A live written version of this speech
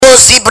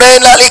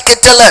zibrena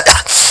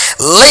liketeleda.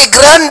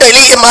 Ligrande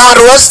lima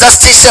rosta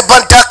stise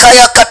bantaka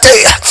ya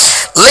katea.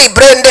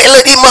 Librende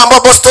lima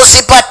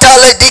mobostosi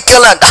patale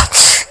dikelanda.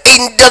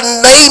 In the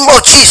name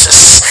of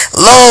Jesus.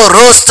 Lord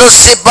rosto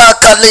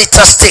sibaka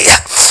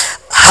litastea.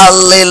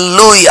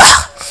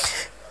 Hallelujah.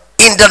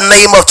 In the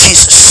name of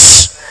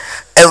Jesus.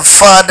 And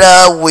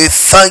Father, we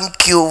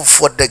thank you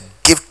for the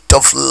gift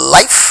of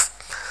life.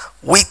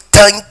 We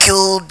thank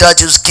you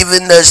that you've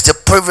given us the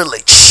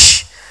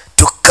privilege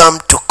to come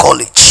to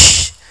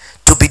college,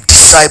 to be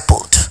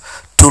discipled,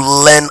 to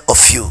learn of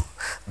you.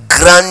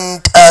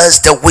 Grant us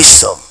the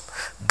wisdom,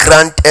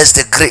 grant us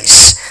the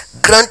grace,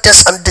 grant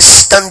us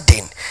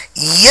understanding.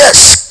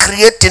 Yes,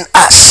 create in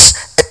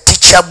us a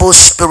teachable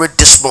spirit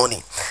this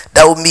morning,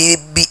 that we may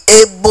be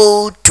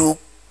able to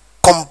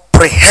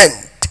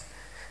comprehend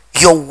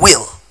your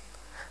will,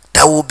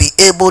 that we'll be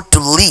able to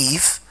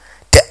live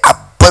the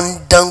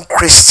abundant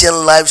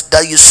Christian lives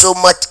that you so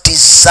much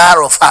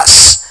desire of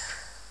us.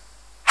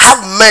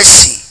 Have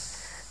mercy.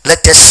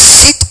 Let us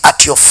sit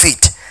at your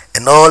feet,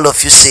 and all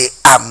of you say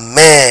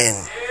amen.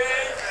 Amen.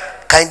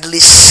 Kindly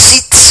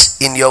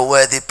sit in your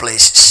worthy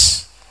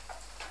places.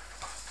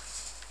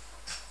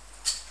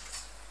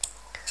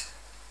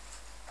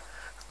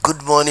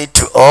 Good morning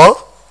to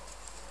all,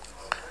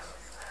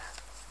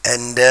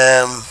 and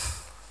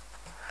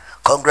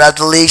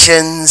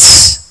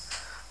congratulations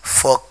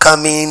for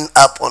coming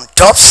up on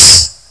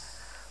tops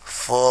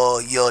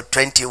for your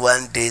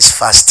 21 days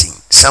fasting.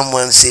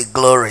 Someone say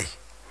glory.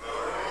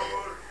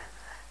 Glory.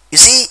 You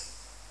see,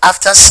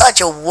 after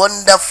such a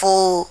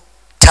wonderful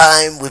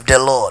time with the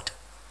Lord,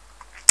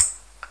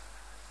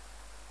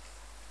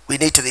 we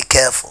need to be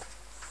careful,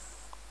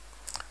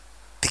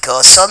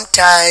 because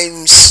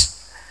sometimes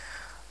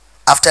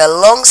after a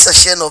long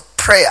session of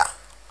prayer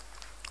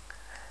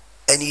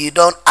and you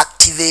don't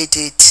activate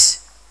it,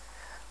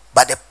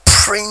 but the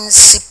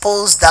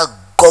principles that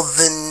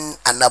govern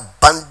an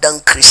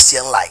abundant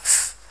Christian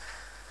life,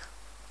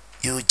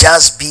 you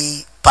just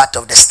be part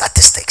of the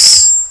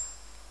statistics.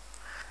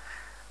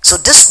 So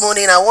this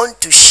morning I want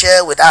to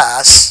share with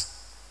us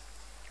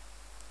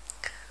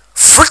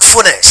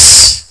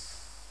fruitfulness.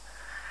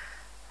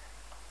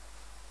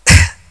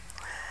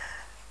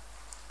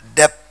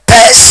 The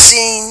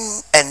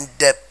person and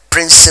the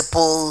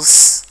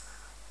principles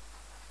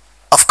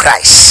of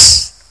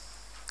Christ.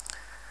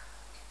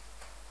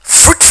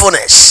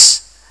 Fruitfulness,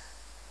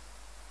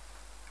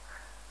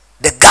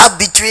 the gap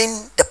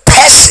between the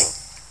person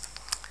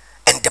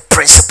and the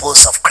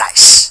principles of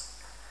Christ.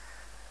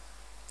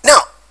 Now,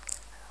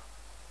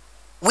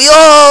 we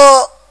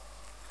all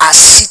are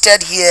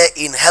seated here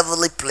in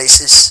heavenly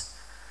places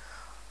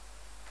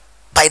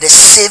by the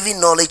saving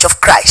knowledge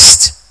of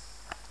Christ.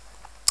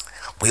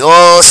 We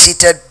all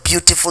seated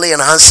beautifully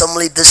and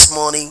handsomely this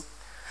morning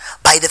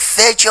by the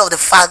virtue of the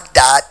fact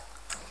that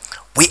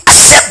we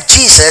accept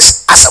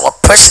Jesus as our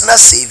personal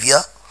Savior.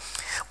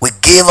 We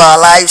gave our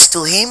lives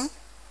to Him,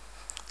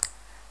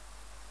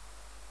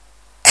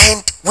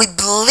 and we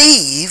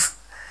believe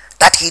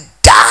that He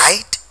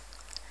died.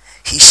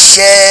 He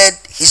shed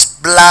His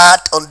blood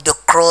on the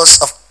cross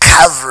of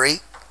Calvary,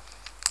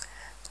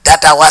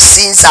 that our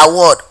sins are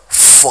what?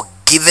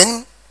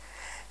 Forgiven,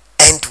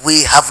 and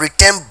we have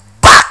returned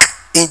back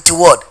into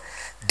what?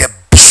 The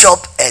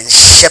bishop and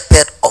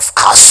shepherd of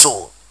our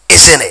soul,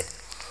 isn't it?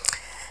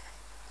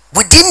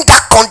 Within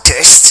that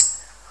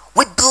context,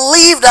 we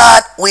believe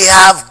that we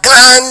have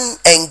gone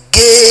and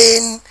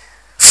gained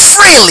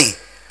freely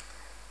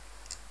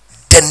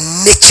the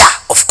nature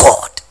of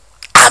God.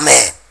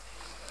 Amen.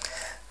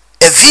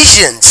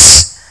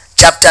 Ephesians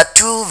chapter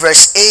 2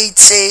 verse 8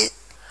 say,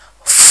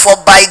 for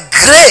by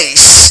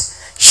grace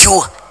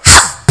you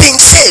have been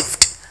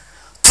saved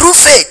through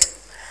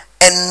faith,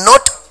 and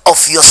not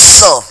of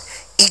yourself.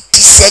 It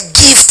is a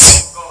gift.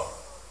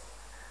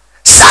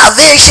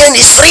 Salvation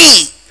is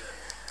free.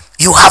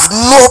 You have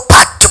no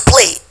part to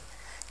play.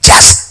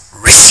 Just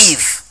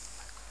receive.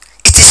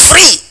 It is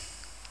free.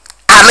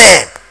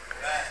 Amen.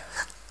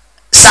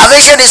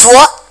 Salvation is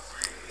what?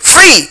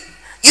 Free.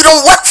 You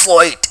don't work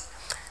for it.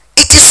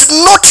 It is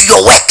not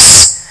your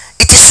works.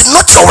 It is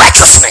not your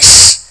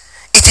righteousness.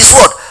 It is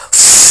what?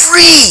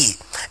 Free.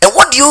 And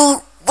what do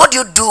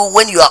you do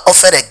when you are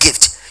offered a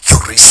gift? You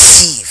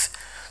receive.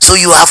 So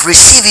you have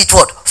received it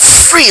what?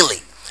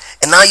 Freely.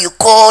 And now you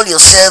call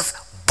yourself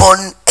born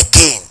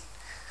again.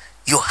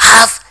 You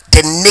have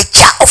the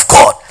nature of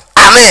God.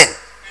 Amen.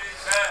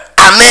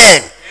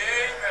 Amen. Amen.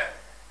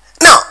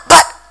 Now,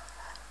 but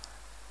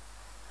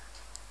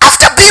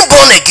after being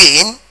born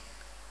again,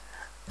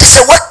 there's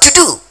a work to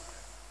do.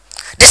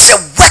 There's a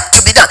work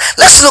to be done.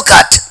 Let's look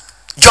at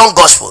John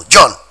Gospel.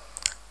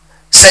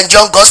 St.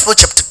 John Gospel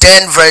chapter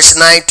 10 verse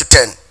 9 to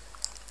 10.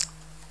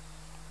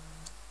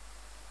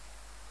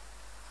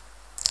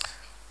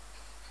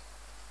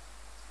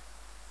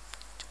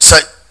 So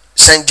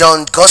St.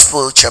 John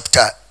Gospel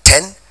chapter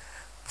 10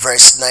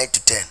 verse 9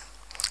 to 10.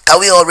 Can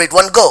we all read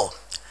one go?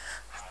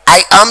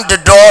 I am the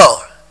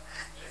door.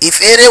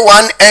 If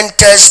anyone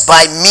enters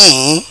by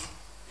me,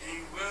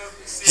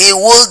 he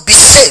will be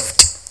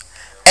saved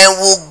and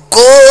will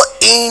go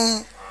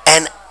in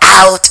and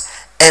out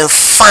and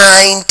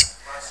find.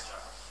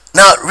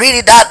 Now read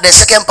it out, the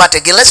second part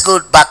again. Let's go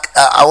back.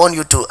 I want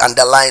you to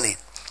underline it.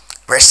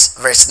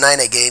 Verse 9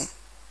 again.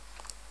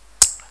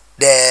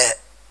 The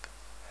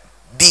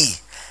B.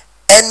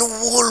 And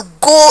will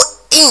go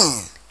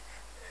in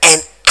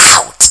and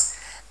out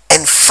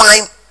and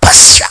find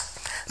pasture.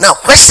 Now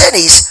question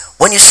is,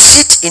 when you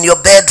sit in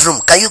your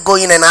bedroom, can you go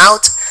in and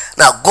out?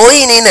 Now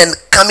going in and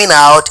coming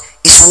out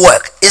is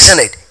work, isn't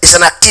it? It's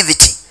an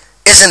activity,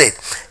 isn't it?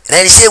 And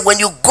then he said, when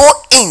you go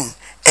in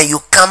and you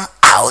come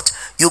out,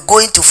 you're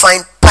going to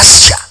find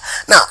pasture.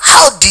 Now,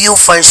 how do you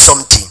find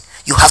something?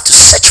 You have to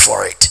search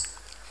for it.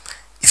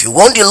 If you're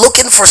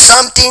looking for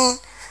something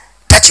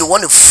that you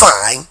want to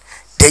find,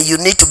 then you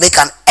need to make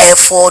an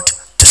effort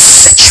to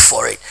search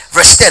for it.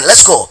 Verse 10,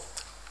 let's go.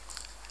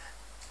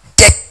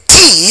 The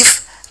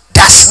thief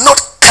does not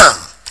come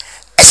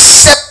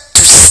except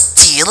to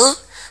steal,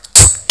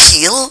 to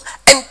kill,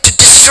 and to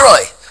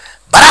destroy.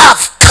 But I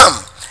have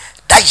come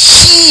that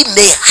ye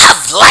may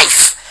have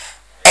life,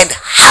 and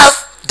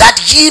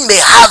ye may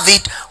have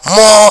it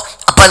more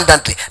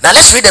abundantly. Now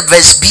let's read the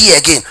verse B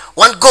again.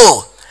 One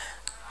go.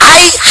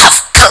 I have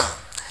come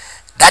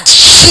that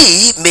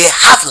ye may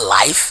have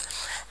life,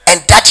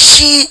 and that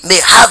ye may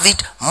have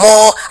it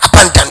more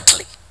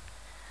abundantly.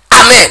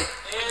 Amen.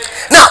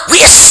 Now we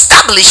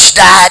established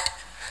that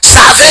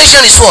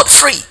salvation is what?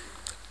 Free.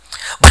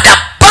 But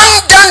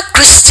abundant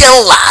Christian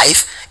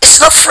life is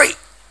not free.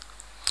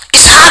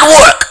 It's hard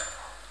work.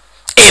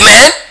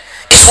 Amen.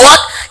 It's what?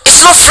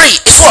 It's not free.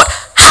 It's what?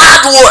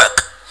 Hard work.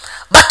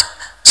 But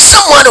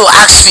someone will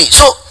ask me,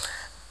 so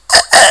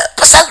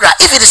Cassandra,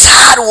 if it is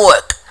hard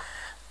work,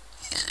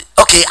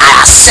 okay, I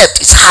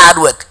accept it's hard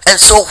work, and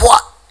so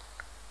what?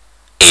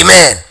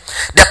 Amen.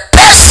 The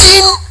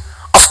person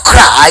of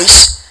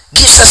Christ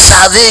gives us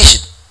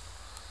salvation,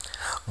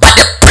 but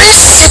the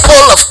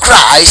principle of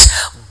Christ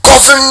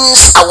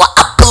governs our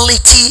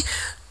ability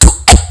to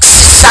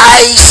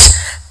exercise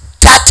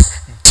that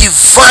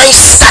divine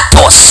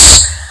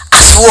status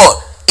as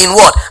what? In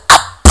what?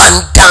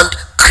 Abundant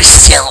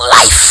Christian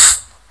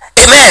life.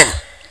 Amen.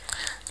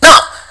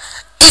 Now,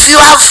 if you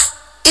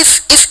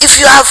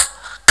have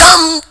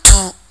come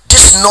to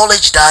this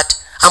knowledge that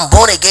I'm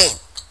born again,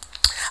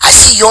 I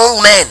see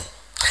young men,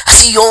 I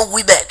see young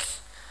women,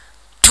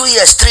 2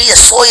 years, 3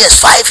 years, 4 years,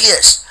 5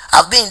 years.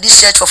 I've been in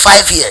this church for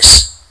 5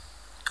 years.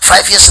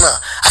 5 years now.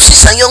 I see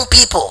some young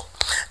people.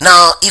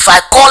 Now, if I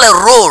call a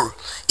roll,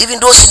 even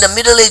those in the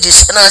Middle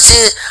Ages, and I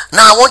say,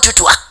 now I want you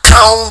to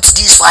account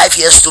these 5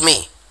 years to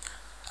me,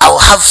 I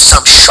will have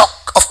some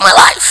shock of my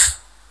life.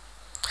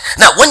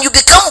 Now, when you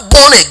become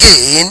born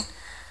again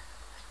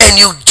and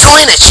you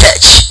join a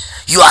church,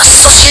 you are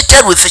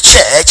associated with a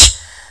church,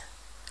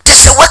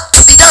 there's a work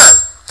to be done.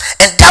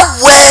 And that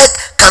work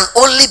can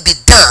only be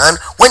done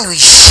when you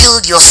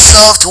yield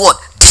yourself to what?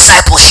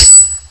 Discipleship.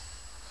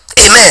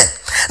 Amen.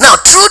 Now,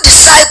 through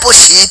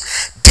discipleship,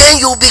 then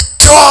you'll be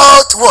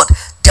taught what?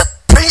 The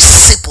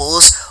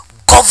principles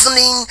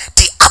governing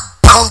the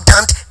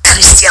abundant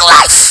Christian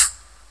life.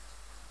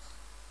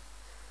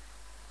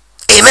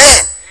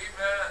 Amen.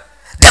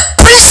 The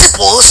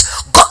principles,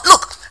 God,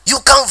 look, you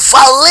can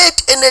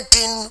violate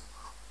anything,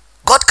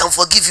 God can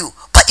forgive you.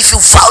 But if you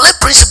violate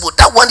principle,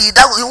 that one, he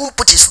won't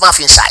put his mouth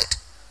inside.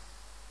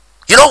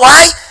 You know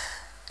why?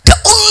 The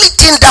only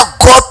thing that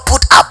God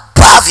put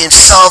above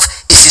himself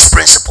is his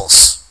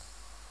principles.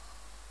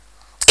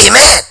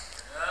 Amen.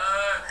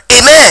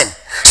 Amen.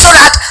 So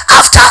that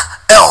after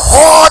a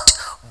hot,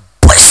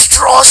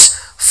 boisterous,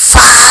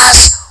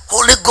 fast,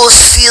 Holy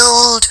Ghost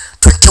filled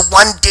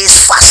 21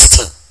 days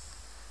fasting,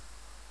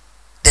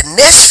 the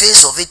next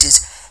phase of it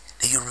is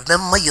that you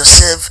remember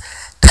yourself,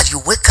 that you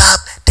wake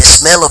up, the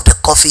smell of the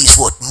coffee is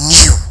what?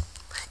 New.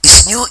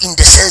 It's new in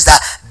the sense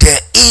that there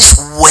is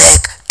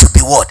work to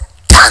be what?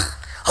 Done.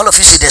 All of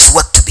you see there's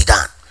work to be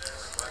done.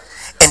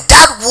 And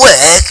that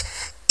work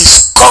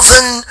is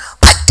governed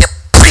by the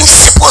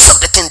principles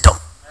of the kingdom.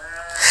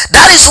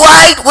 That is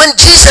why when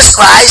Jesus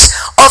Christ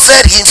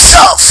offered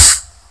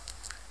himself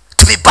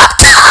to be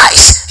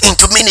baptized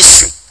into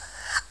ministry,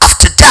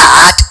 after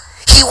that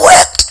he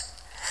worked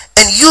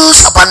and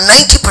used about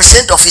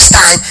 90% of his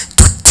time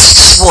to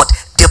teach what?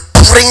 The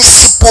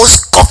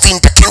principles governing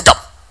the kingdom.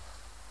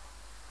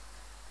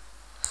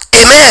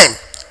 Amen.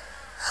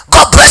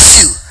 God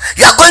bless you.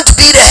 You are going to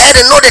be the head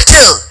and not the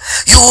tail.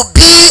 You will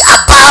be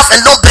above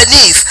and not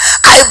beneath.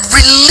 I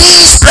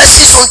release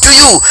blessings unto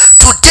you.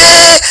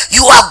 Today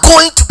you are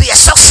going to be a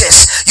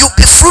success. You'll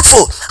be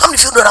fruitful. How many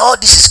of you know that all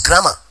this is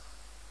grammar?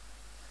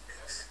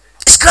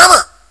 It's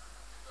grammar.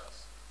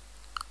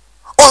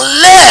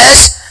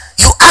 Unless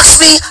you ask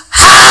me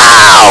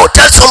how.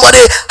 Tell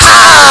somebody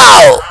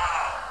how.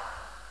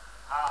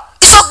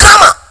 It's not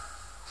grammar.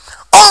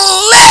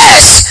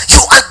 Unless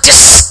you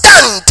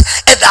understand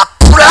and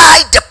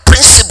apply the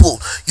principle,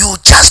 you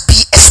will just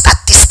be a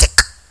statistic.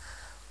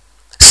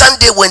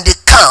 Sunday when they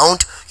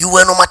count, you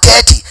were number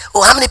 30.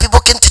 Oh, how many people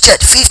came to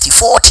church? 50,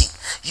 40.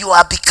 You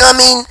are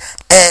becoming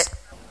a...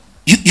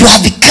 You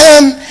have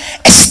become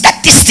a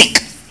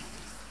statistic.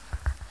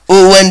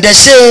 when the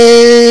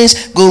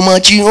saints go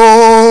marching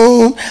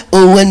on,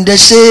 oh, when the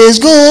saints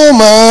go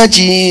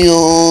marching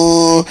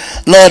on,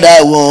 Lord,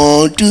 I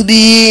want to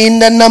be in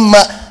the number.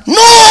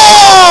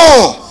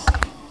 No!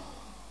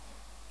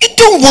 You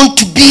don't want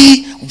to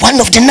be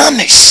one of the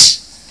numbers.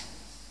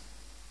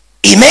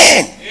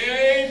 Amen.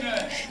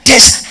 Amen.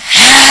 There's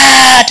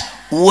hard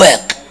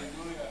work.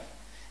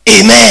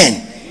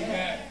 Amen.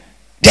 Amen.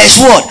 There's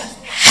what?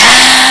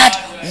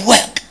 Hard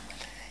work.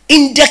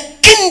 In the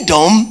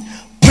kingdom,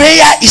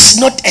 prayer is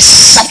not a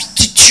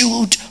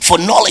substitute for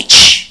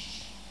knowledge.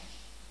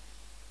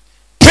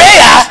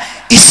 Prayer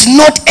is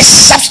not a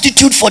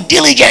substitute for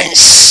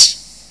diligence.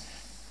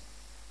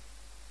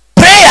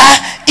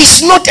 Prayer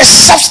is not a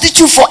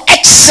substitute for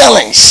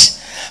excellence.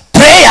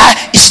 Prayer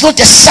is not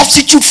a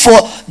substitute for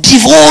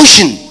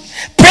devotion.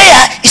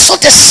 Prayer is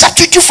not a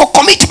substitute for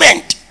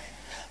commitment.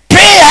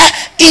 Prayer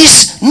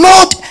is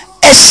not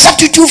a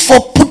substitute for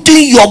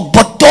putting your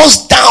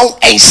buttons down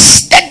and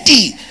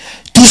steady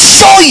to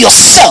show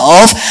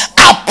yourself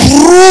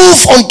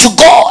approved unto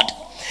God.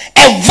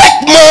 A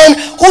workman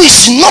who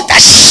is not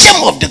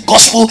ashamed of the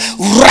gospel,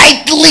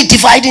 rightly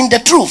dividing the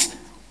truth.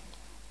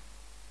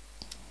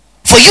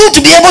 For you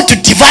to be able to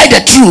divide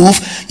the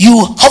truth,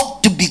 you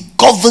have to be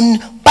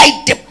governed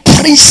by the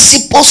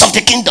principles of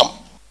the kingdom.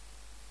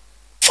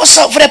 For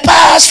the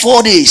past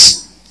 4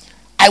 days,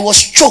 I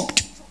was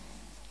choked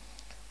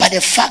by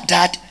the fact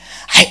that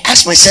I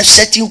asked myself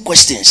certain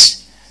questions.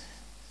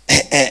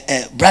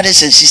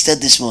 Brothers and sisters,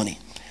 this morning,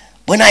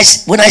 when I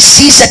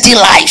see certain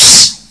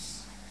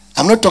lives,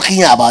 I'm not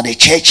talking about the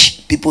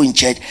church, people in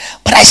church,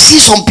 but I see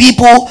some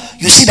people,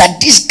 you see that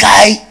this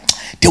guy,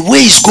 the way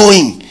he's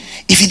going,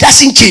 if he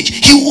doesn't change,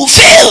 he will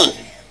fail.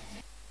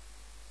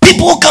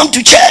 People come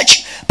to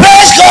church,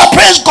 praise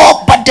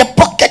God, but the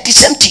pocket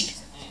is empty.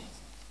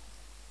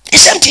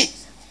 It's empty.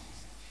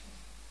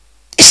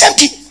 It's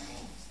empty.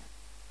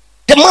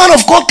 The man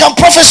of God can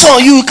prophesy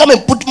on you, come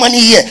and put money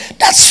here.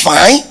 That's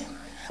fine.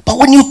 But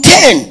when you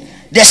turn,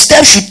 the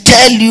steps should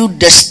tell you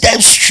the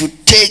steps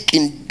should take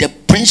in the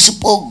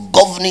principle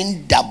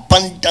governing the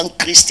abundant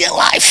Christian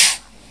life.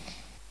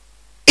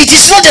 It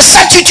is not a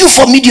substitute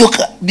for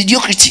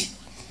mediocrity.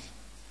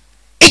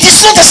 It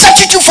is not a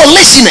substitute for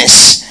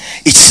laziness.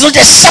 It's not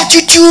a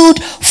substitute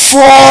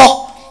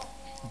for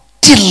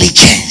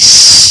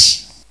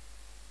diligence.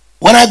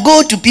 When I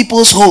go to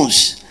people's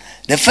homes,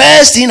 the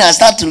first thing I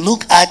start to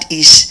look at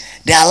is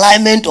the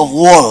alignment of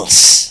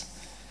walls,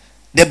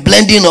 the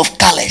blending of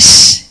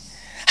colors.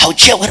 I'll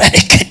check whether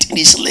the curtain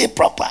is laid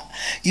proper.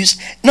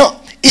 No,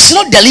 it's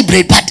not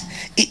deliberate, but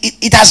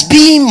it has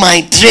been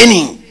my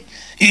training.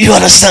 You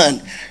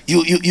understand?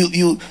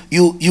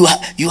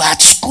 You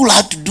had school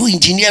how to do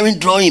engineering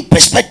drawing,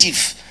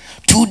 perspective,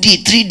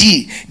 2D,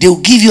 3D. They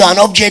will give you an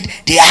object.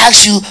 They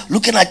ask you,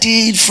 looking at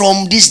it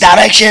from this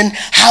direction,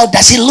 how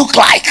does it look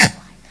like?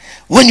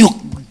 When you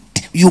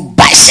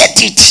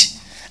bisect it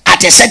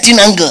at a certain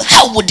angle,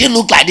 how would it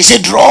look like? They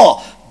say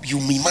draw. You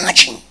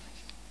imagine.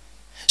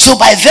 So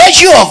by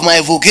virtue of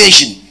my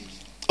vocation,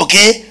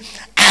 okay,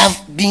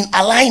 I've been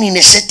aligned in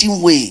a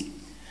certain way.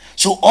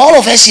 So all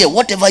of us here,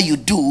 whatever you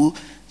do,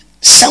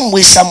 some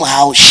way,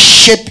 somehow,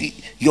 shape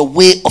your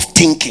way of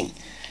thinking,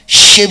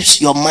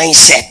 shapes your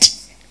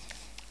mindset.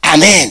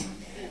 Amen.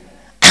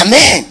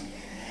 Amen.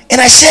 And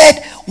I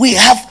said, we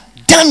have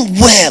done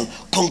well.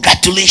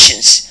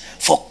 Congratulations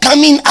for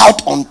coming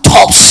out on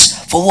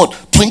tops for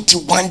what?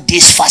 21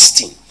 days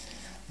fasting.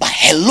 But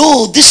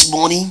hello, this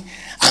morning,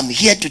 I'm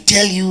here to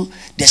tell you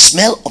the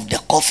smell of the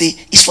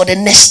coffee is for the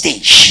next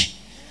stage.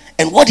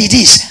 And what it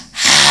is?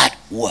 Hard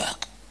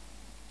work.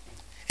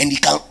 And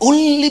it can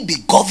only be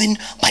governed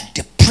by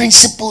the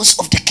principles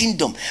of the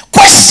kingdom.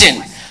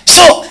 Question.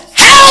 So,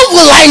 how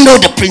will I know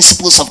the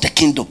principles of the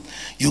kingdom?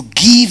 You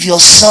give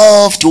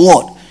yourself to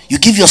what? You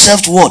give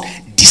yourself to what?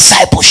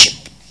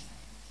 Discipleship.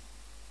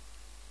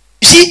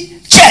 You see,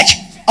 church.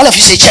 All of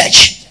you say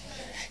church.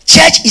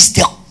 Church is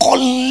the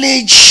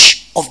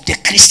college of the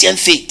Christian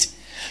faith.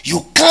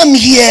 You come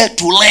here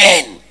to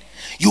learn.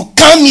 You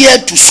come here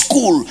to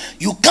school.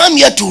 You come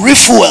here to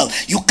refuel.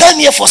 You come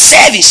here for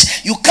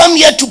service. You come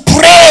here to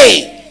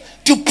pray.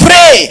 To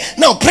pray.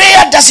 Now,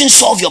 prayer doesn't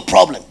solve your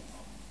problem.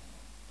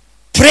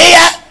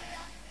 Prayer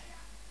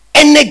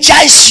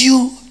energizes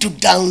you to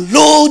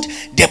download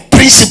the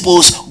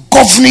principles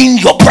governing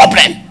your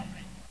problem.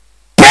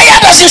 Prayer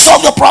doesn't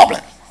solve your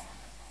problem.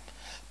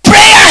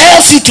 Prayer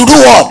helps you to do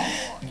what?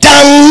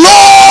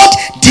 Download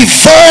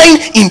divine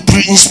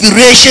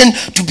inspiration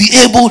to be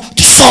able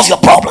to solve your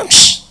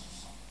problems.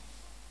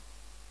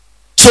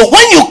 So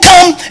when you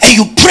come and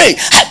you pray,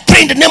 I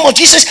pray in the name of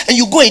Jesus, and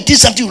you go and do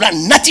something,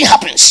 nothing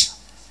happens.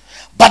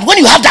 But when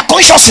you have that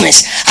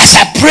consciousness, as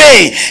I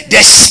pray,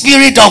 the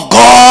Spirit of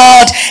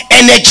God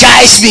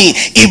energizes me,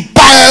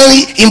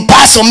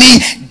 imparts on me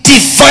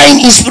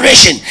divine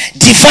inspiration,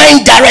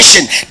 divine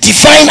direction,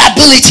 divine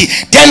ability.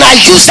 Then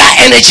I use that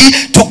energy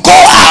to go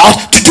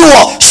out to do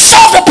what?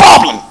 Solve the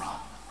problem.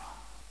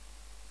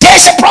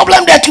 There's a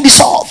problem there to be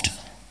solved.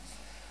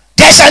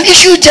 There's an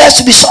issue there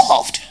to be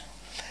solved.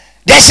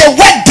 There's a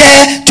work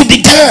there to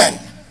be done.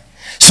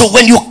 So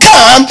when you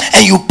come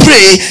and you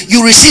pray,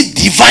 you receive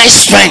divine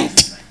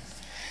strength.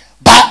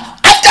 But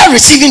after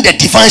receiving the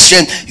divine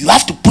strength, you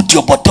have to put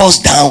your bottles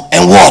down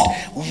and what?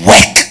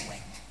 Work.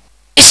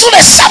 It's not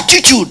a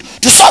substitute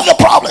to solve your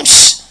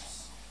problems.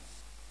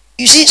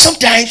 You see,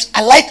 sometimes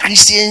I like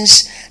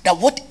Christians that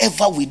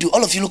whatever we do,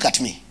 all of you look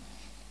at me.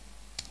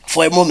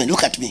 For a moment,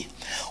 look at me.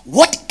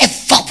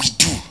 Whatever we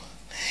do,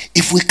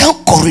 if we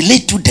can't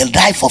correlate to the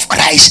life of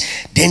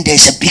Christ, then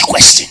there's a big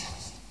question.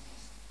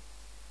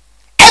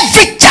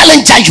 Every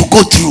challenge that you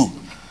go through,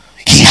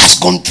 he has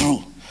gone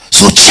through.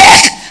 So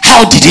check,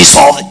 how did he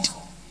solve it?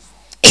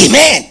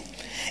 Amen.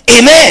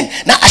 Amen.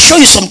 Now I'll show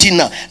you something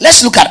now.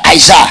 Let's look at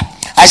Isaiah.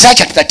 Isaiah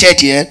chapter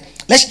 30.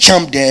 Let's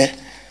jump there.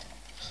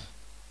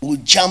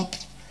 We'll jump.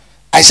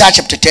 Isaiah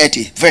chapter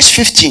 30, verse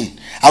 15.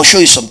 I'll show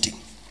you something.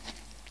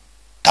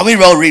 Can we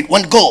all read?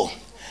 One go.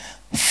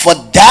 For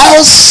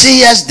thou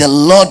sayest the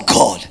Lord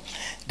God,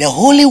 the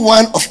Holy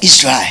One of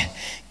Israel,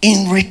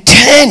 in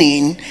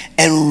returning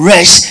and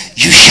rest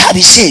you shall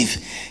be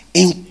saved.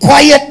 In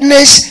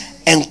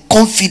quietness and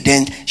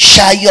confidence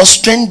shall your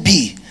strength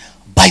be,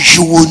 but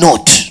you will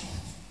not.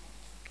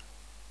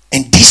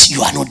 And this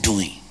you are not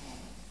doing.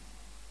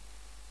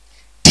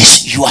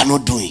 This you are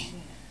not doing.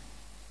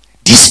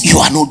 This you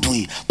are not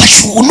doing,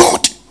 but you will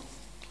not.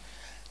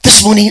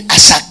 This morning,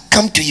 as I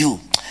come to you,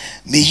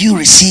 may you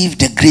receive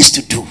the grace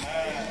to do.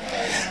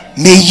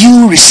 May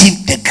you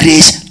receive the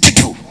grace to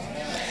do.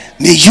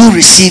 May you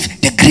receive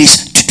the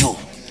grace to do.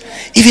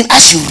 Even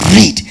as you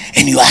read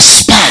and you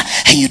aspire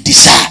and you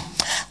desire,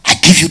 I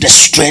give you the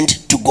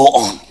strength to go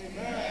on.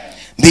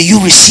 May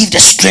you receive the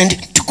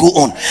strength to go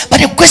on.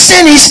 But the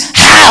question is,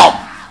 how?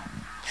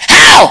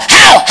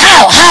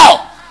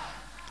 How?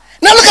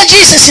 Now look at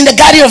Jesus in the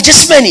Garden of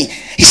Gethsemane.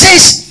 He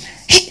says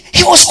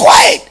he was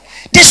quiet.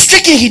 They're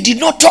stricken, he did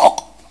not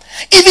talk.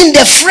 Even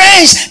the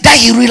friends that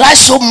he relied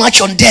so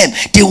much on them,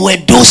 they were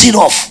dozing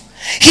off.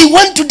 He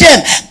went to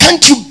them,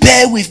 can't you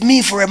bear with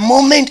me for a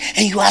moment?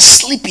 And you are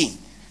sleeping.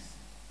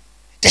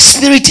 The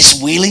spirit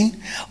is willing,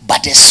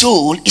 but the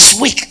soul is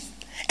weak.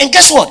 And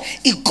guess what?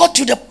 It got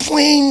to the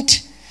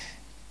point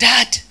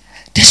that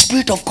the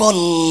Spirit of God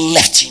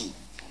left him.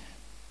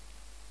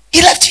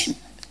 He left him.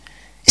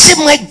 He said,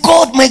 my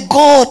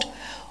God,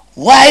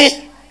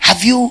 why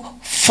have you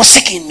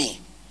forsaken me?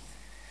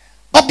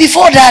 But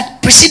before that,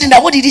 preceding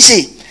that, what did he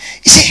say?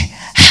 He said,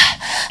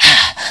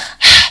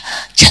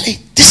 Charlie,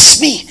 this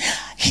is me.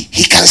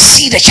 He can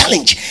see the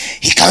challenge.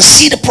 He can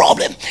see the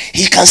problem.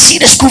 He can see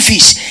the school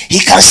fees. He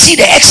can see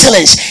the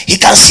excellence. He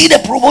can see the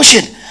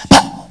promotion.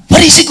 But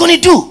what is he going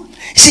to do?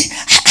 He said,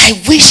 I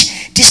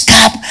wish this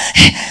cab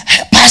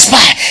passed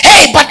by.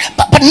 Hey, but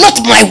not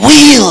my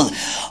will.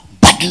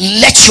 But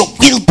let your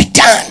will be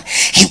done.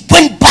 He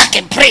went back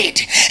and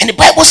prayed. And the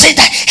Bible says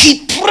that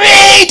he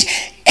prayed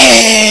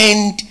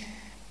and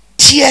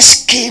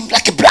tears came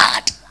like a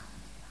blood.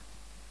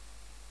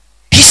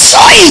 He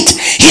saw it.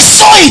 He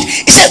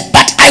said,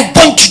 but I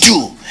want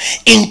you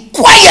in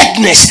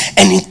quietness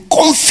and in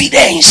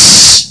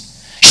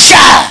confidence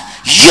shall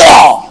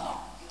your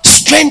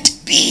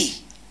strength be.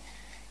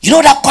 You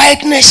know that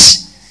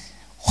quietness?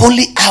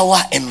 Holy hour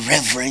and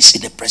reverence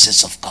in the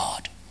presence of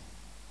God.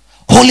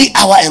 Holy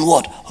hour and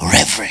what?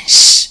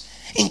 Reverence.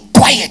 In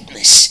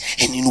quietness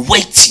and in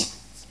waiting.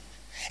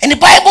 And the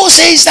Bible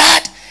says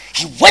that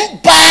he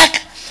went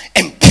back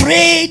and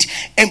prayed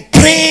and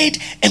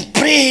prayed and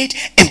prayed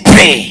and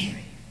prayed.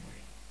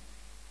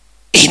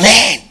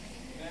 Amen.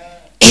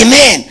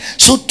 Amen.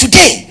 So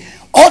today,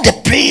 all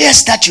the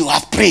prayers that you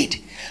have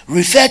prayed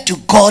refer to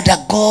God,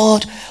 that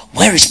God,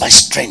 where is my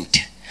strength?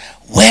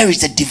 Where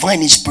is the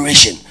divine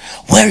inspiration?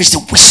 Where is the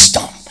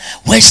wisdom?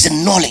 Where is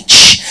the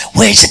knowledge?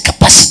 Where is the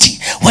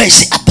capacity? Where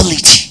is the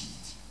ability?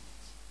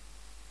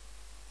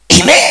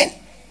 Amen.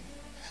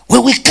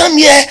 When we come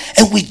here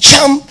and we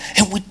jump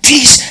and we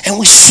tease and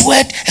we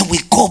sweat and we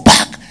go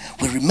back,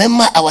 we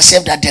remember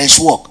ourselves that there is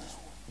work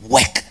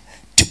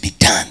to be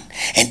done.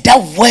 And that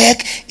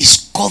work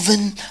is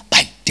governed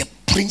by the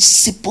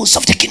principles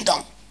of the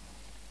kingdom.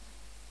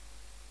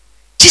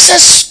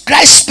 Jesus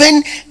Christ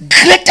spent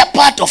greater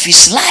part of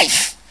his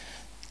life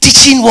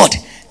teaching what?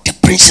 The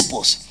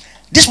principles.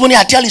 This morning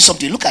I tell you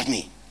something. Look at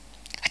me.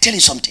 I tell you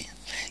something.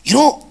 You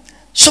know,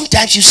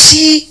 sometimes you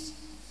see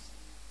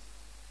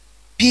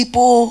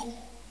people,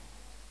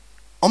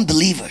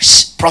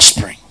 unbelievers,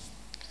 prospering.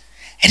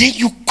 And then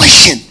you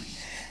question.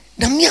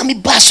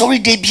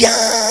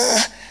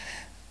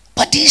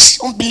 But these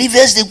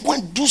unbelievers, they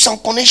want to do some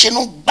connection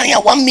on buy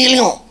 1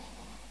 million.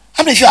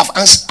 How many of you have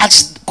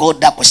asked God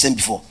that question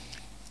before?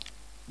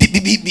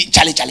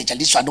 Charlie,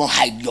 so I don't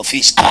hide your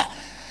face.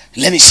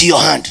 Let me see your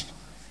hand.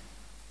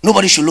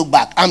 Nobody should look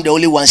back. I'm the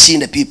only one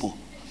seeing the people.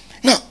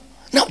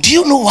 Now, do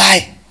you know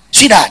why?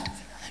 See that?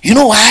 You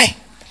know why?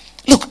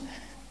 Look,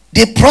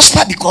 they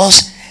prosper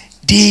because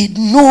they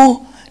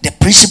know the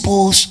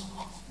principles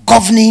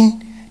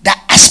governing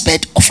that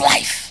aspect of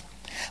life.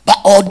 But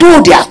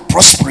although they are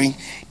prospering,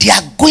 they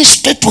are going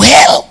straight to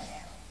hell.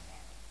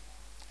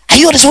 Are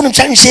you understand what I'm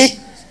trying to say?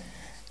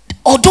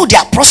 Although they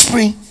are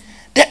prospering,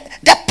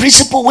 That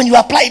principle, when you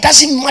apply, it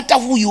doesn't matter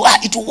who you are,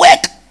 it will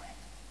work.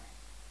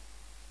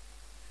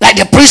 Like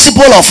the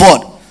principle of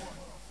what?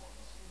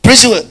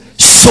 Principle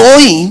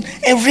sowing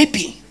and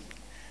reaping.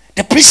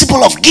 The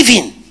principle of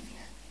giving.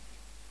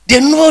 They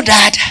know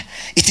that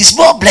it is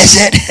more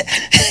blessed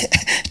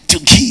to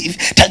give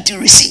than to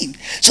receive.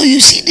 So you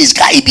see this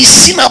guy, he be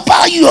seen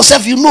about you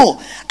yourself, you know.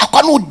 I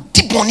can't know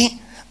deep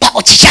money, but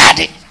what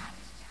he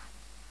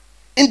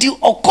and you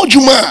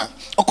okojuma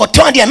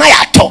okotwandi and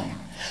I ato.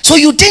 So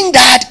you think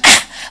that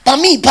but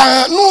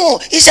no,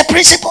 it's a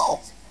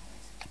principle.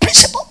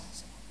 Principle.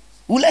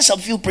 We'll learn some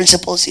few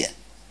principles here.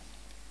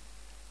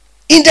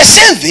 In the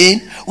same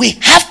vein, we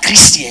have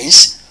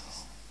Christians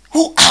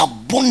who are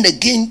born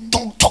again,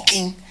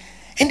 talking,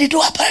 and they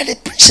don't apply the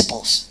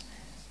principles.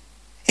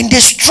 And they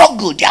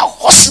struggle, they are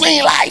hustling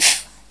in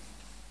life.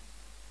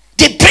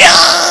 They pray,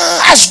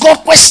 ask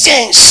God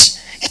questions.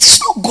 It is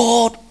not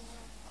God.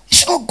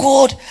 It's not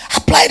God.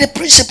 Apply the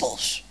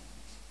principles.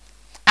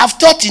 I've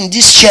taught in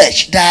this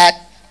church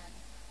that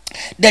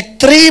the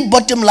 3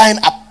 bottom line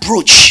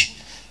approach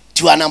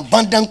to an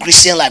abundant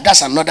Christian life,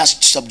 that's another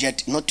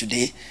subject, not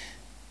today,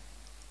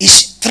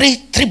 is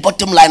three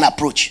bottom line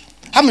approach.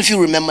 How many of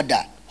you remember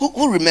that?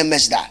 Who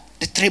remembers that?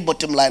 The 3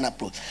 bottom line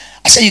approach.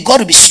 I said you got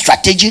to be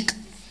strategic,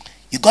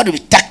 you got to be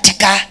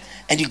tactical,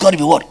 and you got to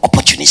be what?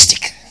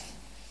 Opportunistic.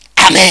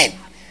 Amen.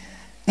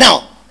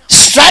 Now,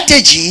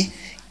 strategy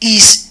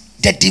is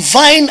the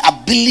divine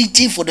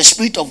ability for the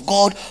Spirit of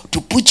God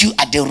to put you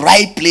at the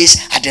right place,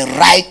 at the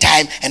right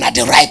time, and at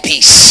the right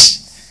pace.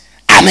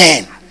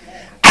 Amen.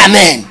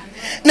 Amen.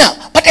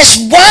 Now, but there's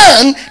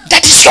one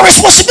that is your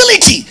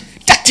responsibility.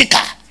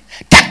 Tactical.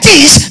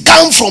 Tactics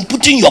come from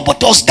putting your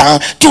bottles down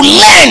to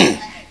learn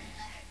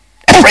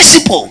a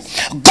principle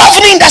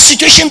governing that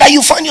situation that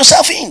you find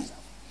yourself in.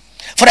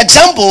 For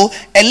example,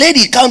 a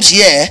lady comes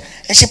here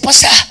and says,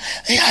 Pastor,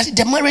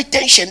 the marriage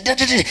tension, and then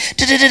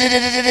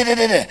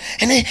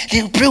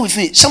they pray with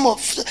me.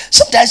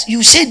 Sometimes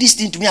you say this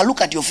thing to me, I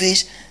look at your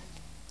face,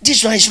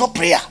 this one is not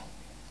prayer.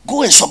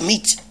 Go and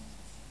submit.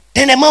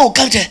 Then the man will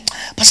come to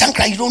Pastor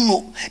Ankara, you don't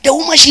know. The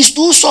woman, she's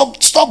too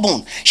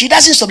stubborn. She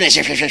doesn't submit.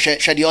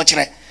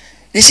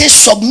 They say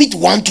submit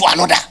one to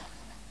another.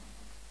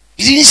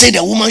 He didn't say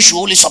the woman should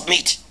only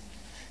submit.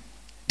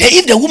 Then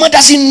if the woman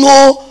doesn't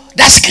know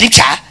that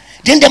scripture,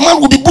 then the man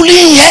will be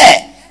bullying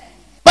her.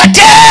 But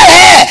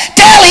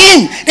tell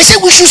him. They say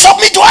we should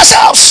submit to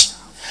ourselves.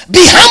 Be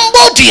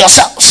humble to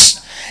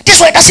yourselves. This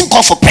is why it doesn't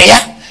call for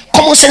prayer.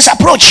 Common sense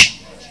approach.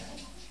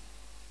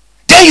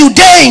 Then you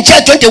dare in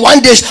church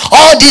 21 days.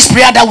 All this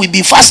prayer that we've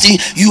been fasting,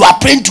 you are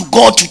praying to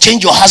God to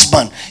change your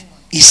husband.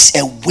 It's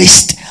a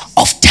waste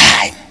of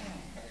time.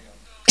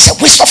 It's a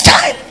waste of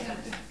time.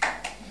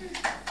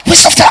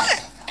 Waste of time.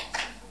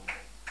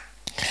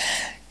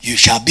 You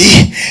shall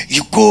be,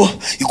 you go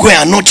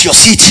and anoint your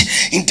seat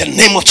in the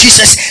name of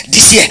Jesus.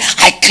 This year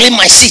I claim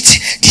my seat.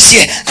 This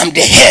year I'm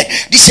the head.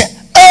 This year,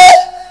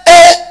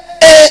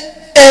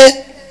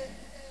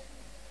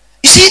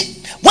 You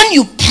see, when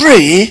you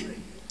pray,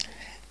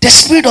 the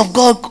Spirit of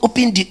God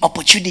opens the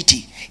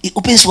opportunity. It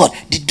opens what?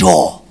 The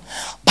door.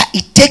 But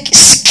it takes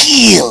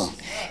skill.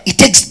 It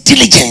takes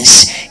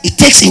diligence. It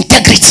takes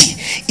integrity.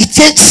 It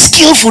takes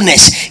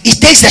skillfulness.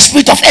 It takes the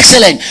spirit of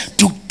excellence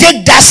to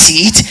take that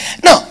seat.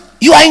 Now,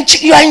 you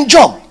are in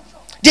job.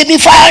 They've been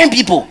firing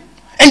people,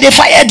 and they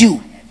fired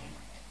you.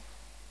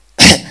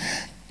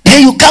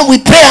 Then you come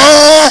with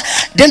prayer.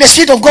 Then the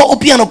Spirit of God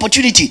open an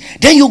opportunity.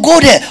 Then you go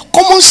there.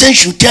 Common sense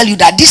should tell you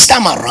that this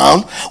time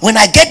around, when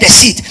I get the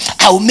seat,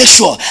 I will make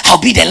sure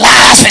I'll be the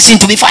last person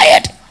to be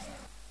fired.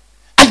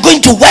 I'm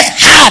going to work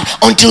hard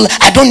until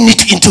I don't need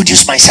to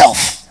introduce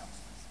myself.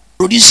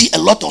 Producing a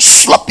lot of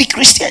sloppy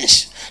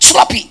Christians.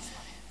 Sloppy.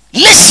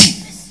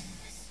 Lazy.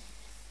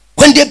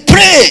 When they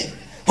pray,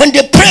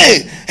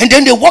 and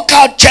then they walk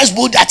out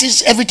chessboard, that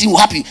is everything will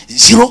happen.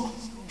 Zero.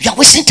 You are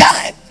wasting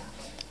time.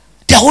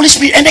 The Holy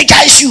Spirit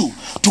energize you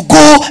to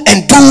go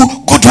and do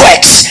good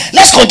works.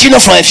 Let's continue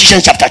from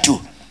Ephesians chapter 2.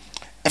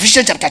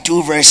 Ephesians chapter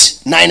 2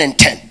 verse 9 and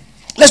 10.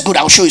 Let's go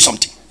there. I'll show you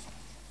something.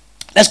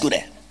 Let's go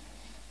there.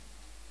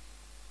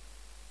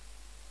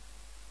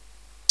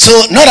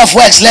 So, not of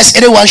works, lest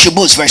anyone should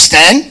boast. Verse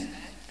 10.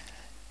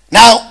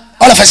 Now,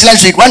 all of us,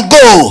 let's read. One,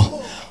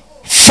 go.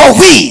 For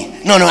we.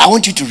 No, I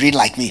want you to read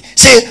like me.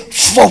 Say,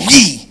 for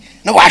we.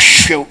 No,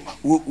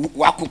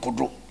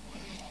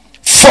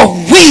 for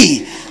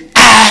we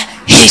are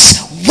his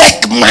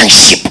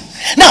workmanship.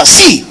 Now,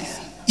 see,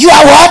 you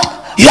are what?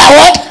 You are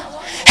what?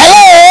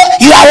 Hello?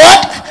 You are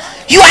what?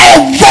 You are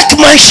a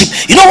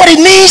workmanship. You know what it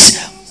means?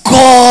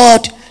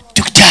 God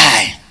took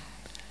time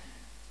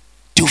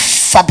to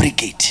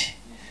fabricate,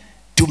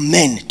 to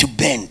mend, to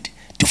bend,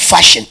 to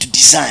fashion, to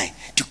design,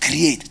 to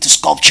create, to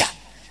sculpture,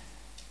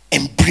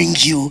 and bring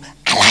you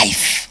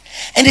alive.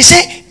 And they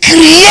say,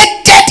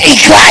 created in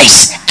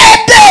Christ,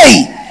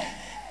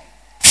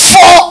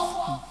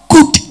 for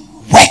good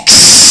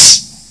works.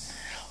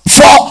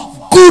 For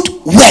good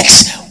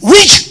works,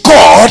 which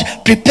God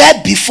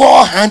prepared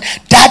beforehand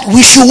that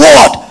we should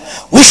what?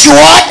 We should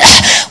what?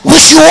 We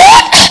should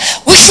what?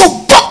 We should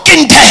walk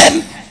in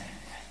them.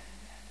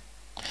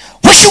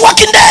 We should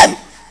walk in them.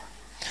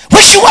 We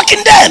should walk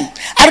in them.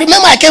 I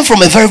remember I came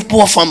from a very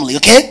poor family,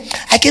 okay?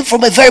 I came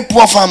from a very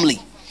poor family.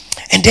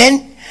 And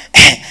then,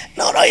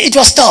 no, it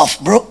was tough,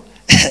 bro.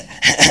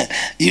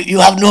 you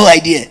have no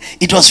idea.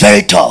 It was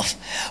very tough.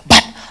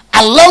 But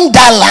along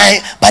that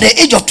line, by the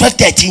age of 12,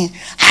 13,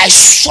 I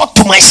swore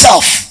to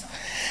myself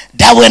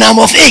that when I'm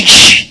of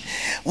age,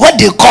 what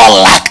they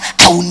call lack,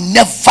 I will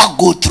never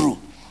go through.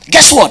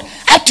 Guess what?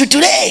 Up to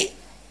today,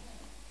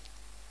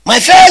 my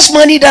first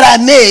money that I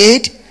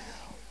made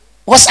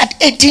was at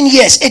 18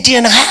 years, 18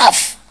 and a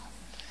half.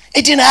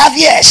 18 and a half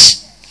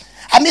years.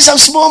 I made some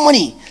small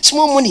money,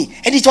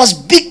 and it was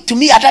big to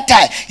me at that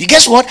time. You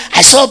guess what?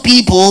 I saw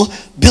people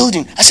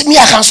building. I said, me,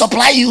 I can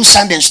supply you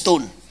sand and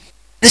stone.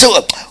 They said,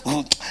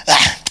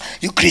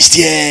 you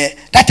Christian.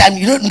 That time,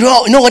 you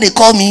know what they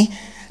call me?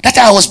 That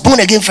time I was born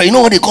again, friend. You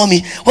know what they call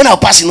me? When I was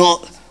passing,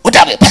 what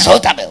happened?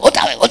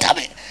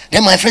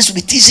 Then my friends would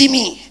be teasing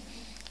me.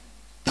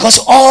 Because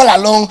all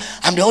along,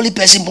 I'm the only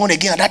person born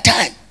again at that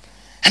time.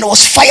 And I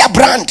was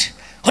firebrand.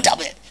 What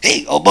happened?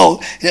 Hey,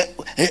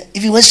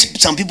 even when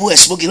some people were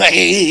smoking,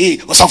 hey,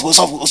 what's up?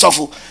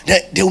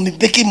 They will be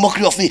making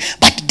mockery of me.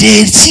 But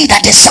they see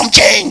that there's some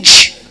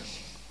change.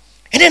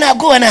 And then I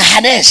go and I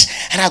harness.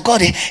 And I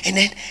got it. And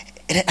then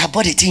I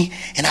bought a thing.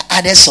 And I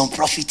added some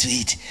profit to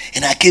it.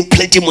 And I came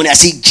plenty money. I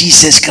said,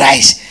 Jesus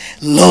Christ.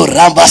 Lord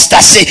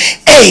Rambasta say,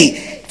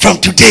 hey, from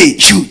today,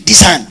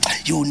 this hand,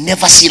 you will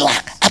never see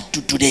lack up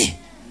to today.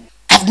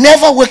 I've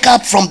never wake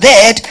up from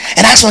bed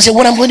and ask myself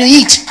what I'm going to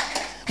eat.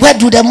 Where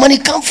do the money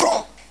come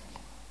from?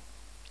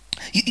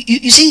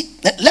 You see,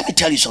 let me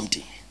tell you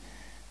something.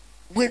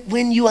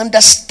 When you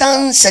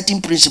understand certain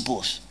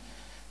principles,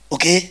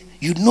 okay,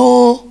 you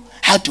know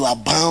how to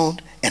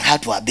abound and how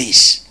to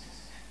abase.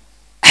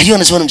 Are you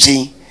understand what I'm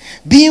saying?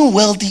 Being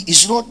wealthy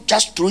is not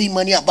just throwing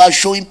money about,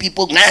 showing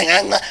people.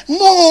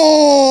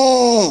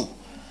 No.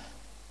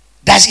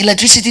 Does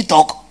electricity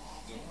talk?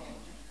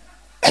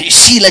 You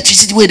see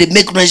electricity where they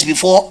make noise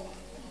before?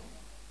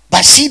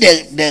 But see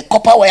the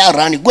copper wire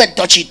running, go and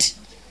touch it.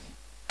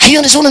 Are you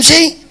understand what I'm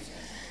saying?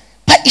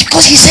 But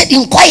because he said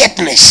in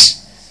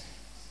quietness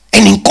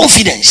and in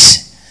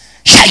confidence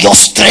shall your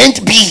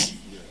strength be.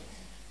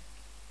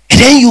 And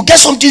then you get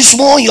something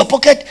small in your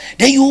pocket,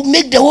 then you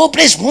make the whole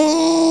place.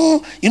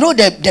 You know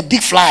the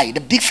big fly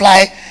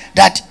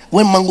that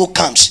when mango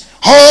comes,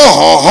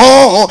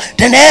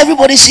 then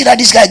everybody see that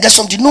this guy gets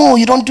something. No,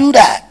 you don't do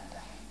that.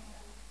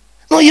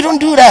 No, you don't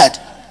do that.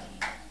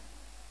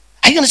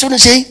 Are you understand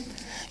what I'm saying?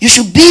 You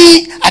should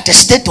be at a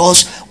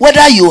status,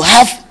 whether you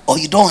have or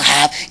you don't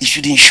have, it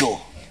shouldn't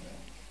show.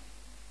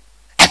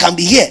 I can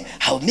be here,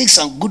 I will make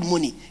some good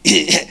money.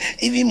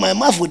 Even my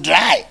mouth will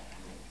dry.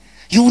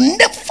 You will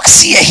never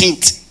see a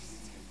hint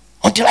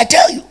until I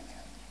tell you.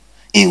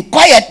 In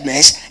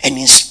quietness and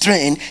in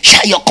strength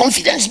shall your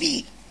confidence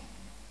be.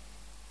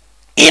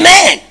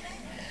 Amen.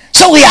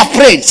 So we have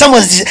prayed.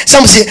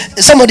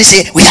 Somebody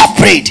say, we have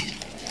prayed.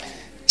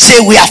 Say,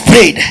 we have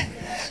prayed.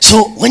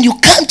 So when you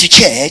come to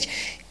church,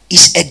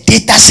 it's a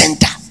data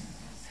center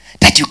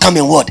that you come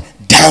and what?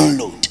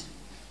 Download.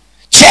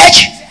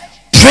 Church,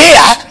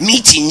 prayer,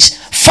 meetings,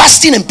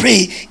 fasting and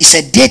pray is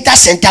a data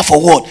center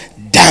for what?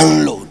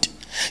 Download.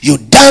 You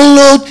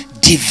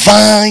download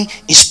divine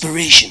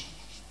inspiration.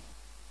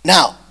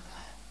 Now,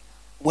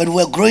 when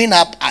we were growing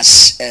up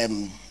as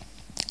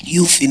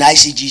youth in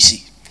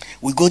ICGC,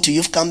 we go to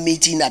youth camp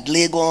meeting at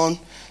Legon,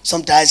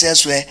 sometimes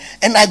elsewhere,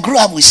 and I grew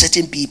up with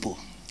certain people.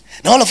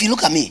 Now all of you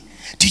look at me.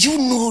 Do you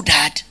know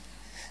that?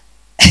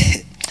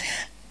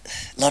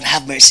 Lord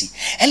have mercy.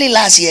 Early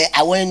last year,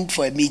 I went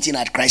for a meeting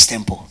at Christ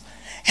Temple,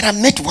 and I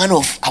met one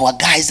of our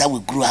guys that we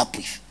grew up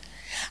with.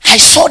 I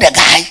saw the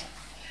guy,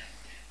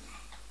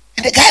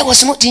 and the guy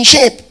was not in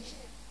shape.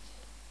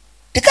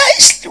 The guy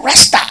is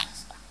Rasta.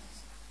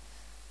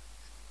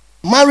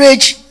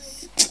 Marriage,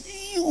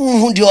 he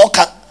do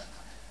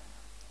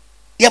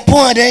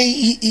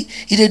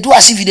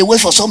as if they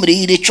wait for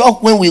somebody. They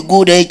chop when we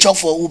go there, he chop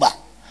for Uber.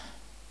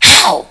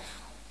 How?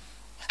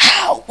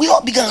 We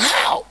all began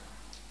how?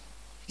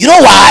 You know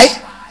why?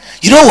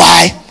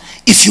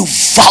 If you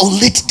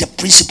violate the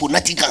principle,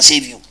 nothing can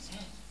save you.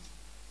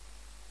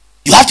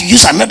 You have to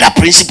use another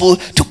principle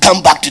to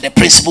come back to the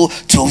principle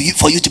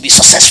for you to be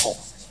successful.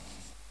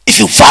 If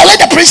you violate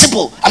the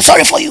principle, I'm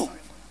sorry for you.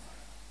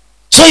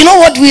 So you know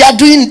what we are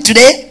doing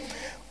today?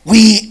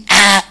 We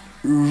are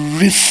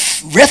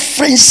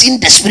referencing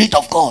the Spirit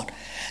of God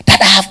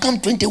that I have come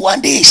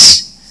 21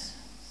 days.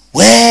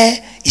 Where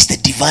is the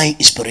divine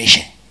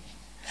inspiration?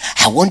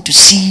 I want to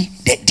see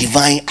the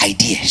divine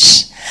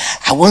ideas.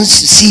 I want to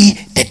see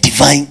the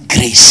divine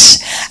grace.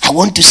 I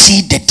want to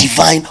see the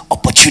divine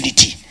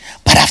opportunity.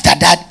 But after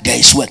that, there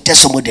is work. Tell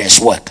somebody there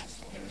is work.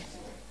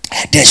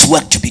 There is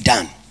work to be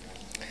done.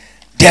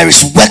 There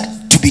is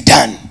work to be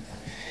done.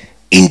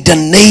 In the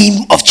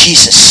name of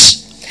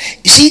Jesus.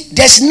 You see,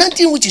 there's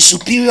nothing which is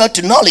superior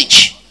to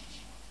knowledge.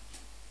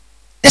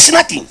 There's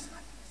nothing.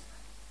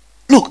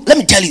 Look, let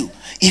me tell you.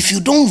 If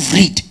you don't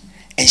read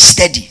and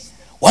study,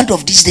 one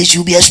of these days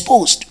you'll be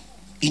exposed.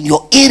 in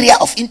your area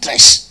of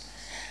interest.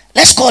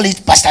 Let's call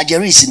it Pastor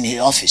Jerry is in the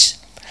office.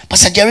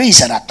 Pastor Jerry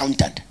is an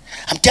accountant.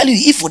 I'm telling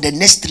you, if for the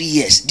next 3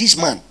 years, this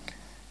man,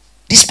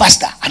 this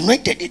pastor,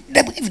 anointed,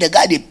 if the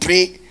guy they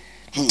pray,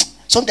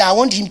 sometimes I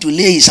want him to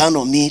lay his hand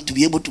on me to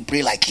be able to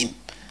pray like him.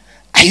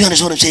 Are you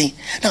understand what I'm saying?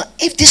 Now,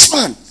 if this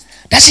man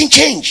doesn't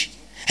change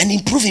and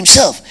improve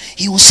himself,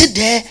 he will sit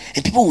there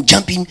and people will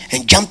jump him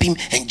and jump him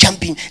and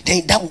jump him.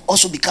 Then that will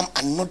also become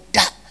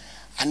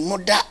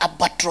another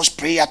albatross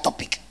prayer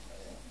topic.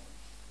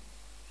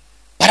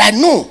 But I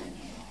know.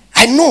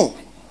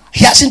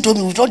 He hasn't told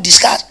me, we don't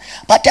discuss.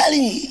 But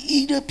telling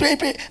he pray.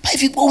 But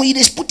if he go, he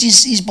just put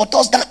his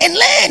buttons down and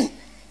learn.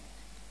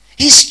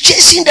 He's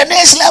chasing the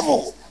next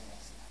level.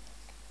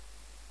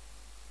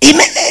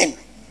 Amen.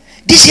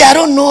 This year I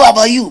don't know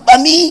about you, but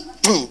me,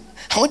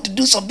 I want to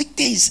do some big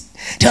things.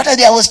 The other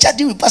day I was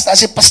chatting with Pastor. I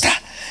said, Pastor,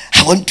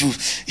 I want to,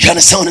 you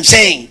understand what I'm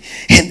saying?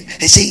 And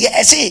they say, yeah,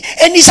 I say,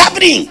 and it's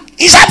happening.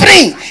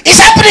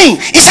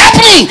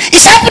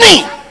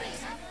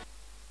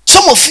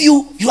 Some of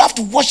you have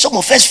to watch some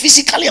of us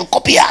physically and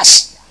copy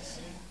us.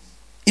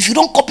 If you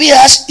don't copy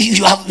us,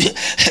 you have,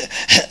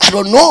 I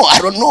don't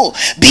know.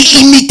 Be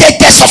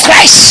imitators of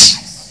Christ.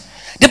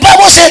 The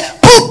Bible says,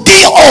 put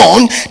thee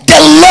on the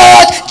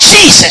Lord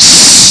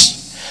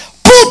Jesus.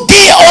 Put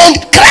thee on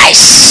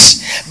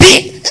Christ.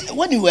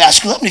 When you were at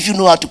school, how many of you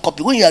know how to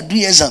copy? When you are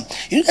doing exam,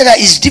 you know that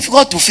it's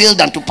difficult to fail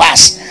than to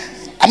pass.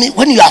 I mean,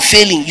 when you are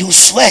failing, you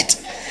sweat.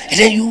 And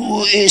then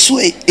you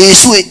sweat.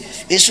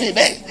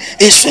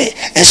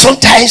 And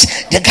sometimes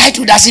the guy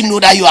too doesn't know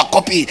that you are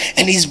copying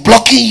and he's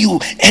blocking you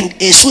and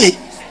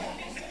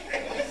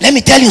let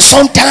me tell you,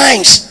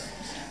 sometimes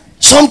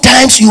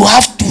you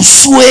have to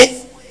sway.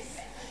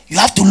 You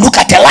have to look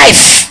at your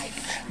life.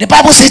 The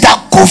Bible says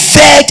that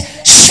covet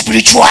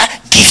spiritual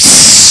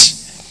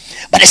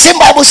gifts, but the same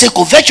Bible says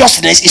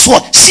covetousness is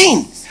what?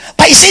 Sin.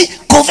 But you see,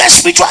 covet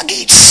spiritual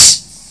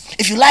gifts.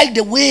 If you like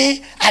the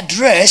way I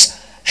dress,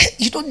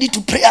 you don't need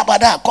to pray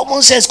about that.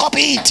 Common sense,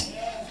 copy it.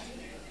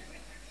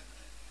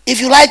 If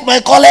you like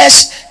my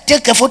colors,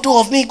 take a photo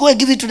of me, go and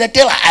give it to the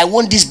tailor. I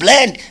want this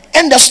blend.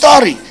 End of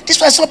story. This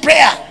was not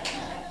prayer.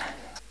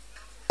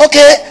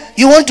 Okay,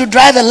 you want to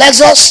drive a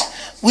Lexus,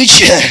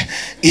 which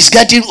is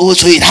getting old,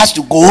 so it has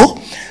to go.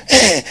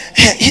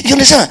 You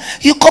understand?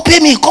 You copy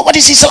me. What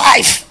is his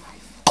life?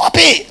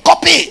 Copy.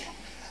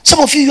 Some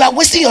of you are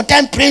wasting your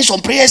time praying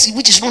some prayers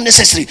which is not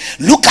necessary.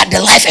 Look at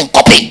the life and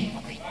copy.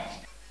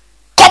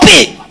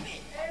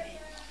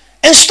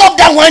 And stop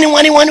that whining.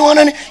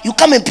 You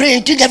come and pray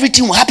and think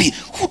everything will happen.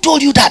 Who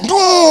told you that?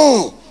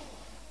 No.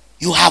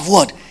 You have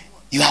what?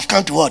 You have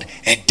come to what?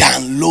 A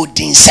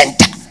downloading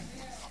center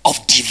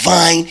of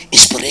divine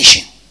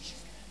inspiration.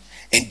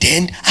 And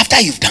then after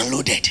you've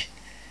downloaded,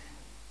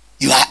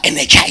 you are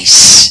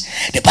energized.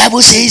 The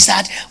Bible says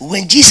that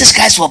when Jesus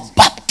Christ was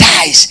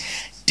baptized,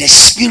 the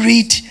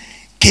Spirit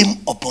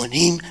came upon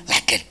him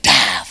like a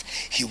dove.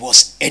 He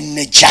was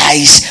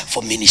energized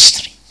for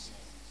ministry.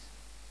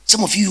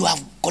 Some of you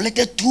have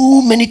collected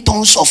too many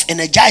tons of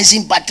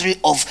energizing battery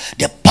of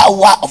the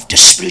power of the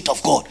Spirit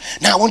of God.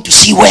 Now I want to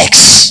see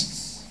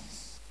works.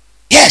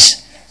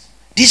 Yes,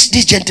 these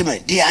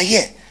gentlemen, they are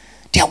here.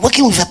 They are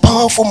working with a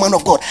powerful man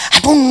of God. I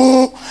don't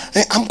know.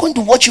 I'm going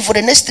to watch you for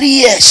the next 3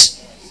 years.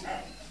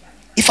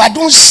 If I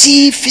don't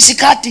see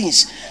physical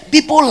things,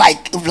 people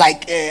like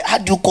how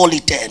do you call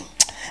it?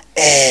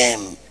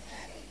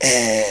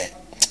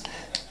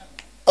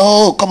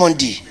 Oh, come on,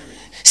 D.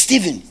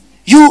 Stephen.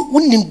 You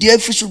wouldn't dare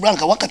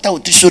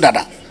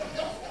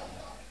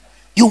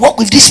you work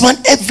with this man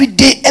every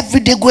day,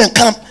 go and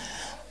come.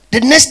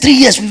 The next 3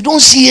 years, we don't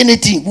see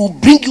anything. We'll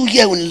bring you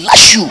here and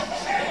lash you.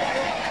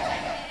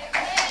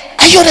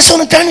 Are you understand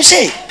what I'm trying to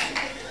say?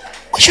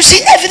 We should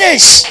see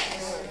evidence.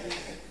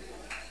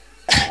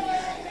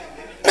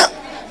 Now,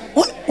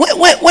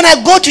 when I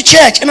go to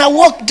church and I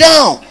walk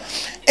down,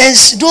 and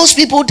those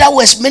people that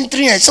was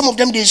mentoring, and some of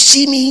them, they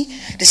see me,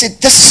 they say,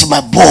 this is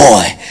my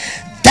boy.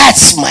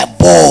 That's my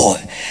boy.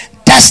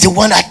 That's the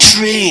one I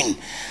train.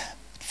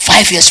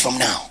 5 years from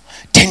now,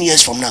 10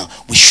 years from now,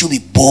 we should be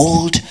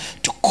bold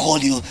to call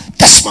you,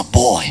 that's my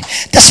boy.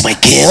 That's my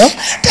girl.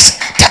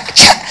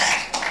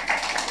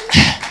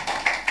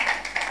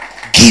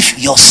 Give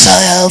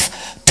yourself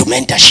to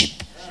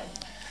mentorship.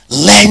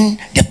 Learn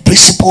the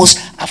principles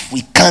as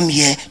we come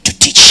here to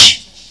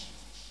teach.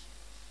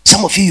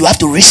 Some of you have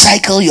to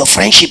recycle your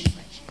friendship.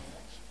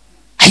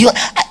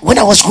 When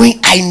I was growing,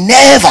 I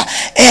never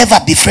ever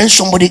befriend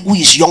somebody who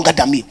is younger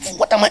than me.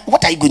 What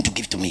are you going to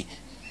give to me?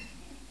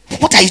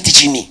 What are you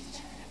teaching me?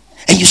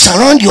 And you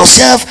surround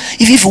yourself.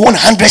 If you want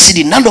 100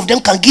 CD, none of them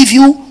can give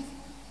you.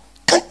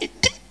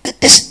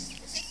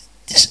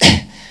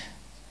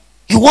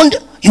 You want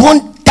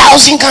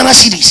 1,000 Ghana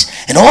CDs,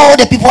 and all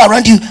the people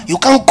around you, you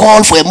can't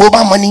call for a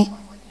mobile money.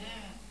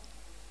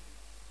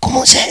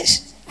 Common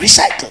sense,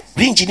 recycle,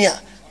 re-engineer.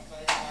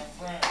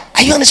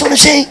 Are you understand what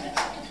I'm saying?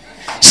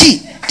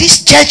 See,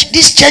 this church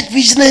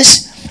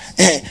business,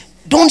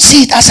 don't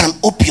see it as an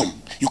opium.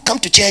 You come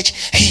to church,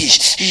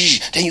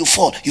 then you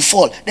fall.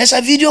 There's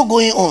a video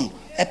going on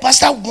A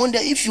pastor wonder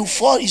if you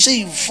fall, you say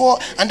you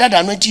fall under the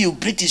anointing, you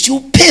break this, you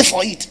pay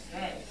for it.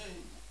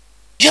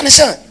 Do you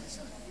understand?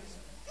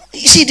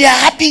 You see, they are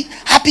happy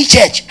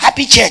church.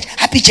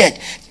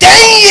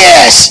 10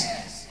 years.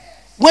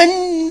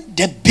 When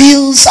the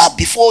bills are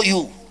before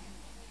you,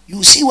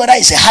 you see whether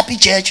it's a happy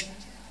church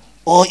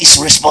or it's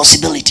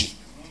responsibility.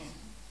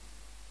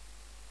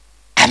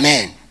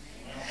 Amen.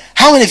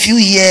 How many of you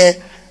here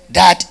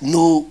that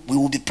know we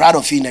will be proud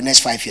of you in the next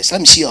 5 years?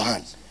 Let me see your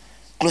hand.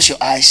 Close your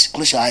eyes.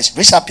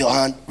 Raise up your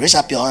hand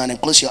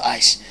and close your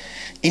eyes.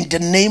 In the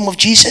name of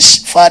Jesus,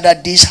 Father,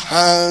 these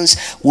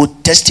hands will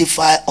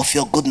testify of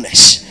your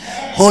goodness.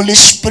 Holy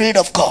Spirit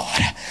of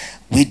God,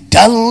 we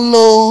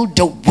download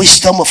the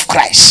wisdom of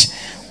Christ.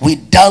 We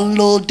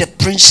download the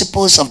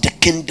principles of the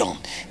kingdom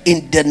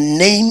in the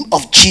name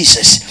of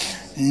Jesus.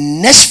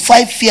 Next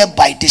 5 years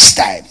by this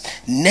time,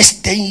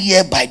 next 10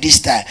 years by this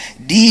time,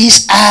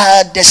 these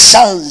are the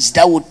sons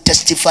that will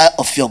testify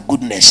of your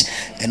goodness.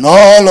 And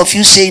all of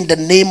you say in the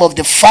name of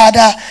the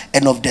Father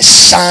and of the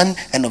Son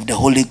and of the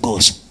Holy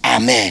Ghost.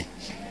 Amen.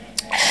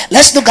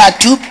 Let's look at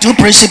two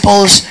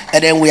principles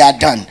and then we are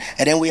done.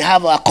 And then we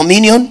have our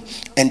communion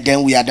and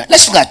then we are done.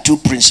 Let's look at two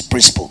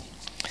principles.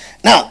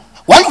 Now,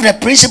 one of the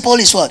principles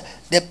is what?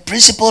 The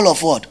principle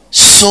of what?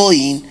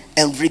 Sowing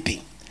and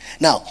reaping.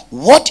 Now,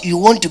 what you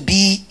want to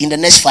be in the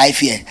next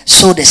 5 years,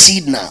 sow the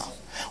seed now.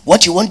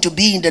 What you want to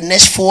be in the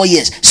next 4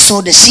 years,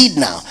 sow the seed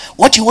now.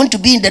 What you want to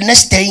be in the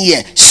next 10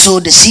 years,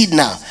 sow the seed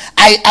now.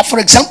 For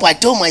example, I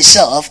told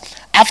myself,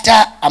 after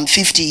I'm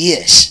 50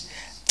 years,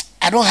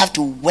 I don't have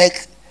to work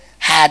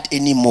hard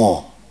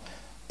anymore.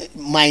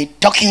 My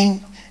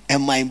talking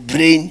and my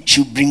brain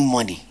should bring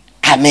money.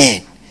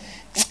 Amen.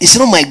 It's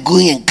not my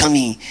going and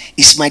coming,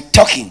 it's my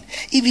talking.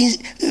 Even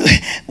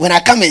when I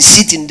come and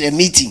sit in the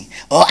meeting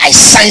or I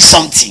sign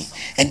something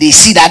and they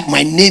see that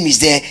my name is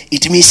there,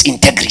 it means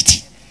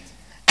integrity.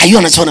 Are you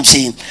understand what I'm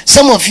saying?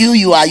 Some of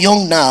you are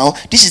young now.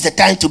 This is the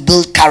time to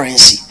build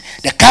currency.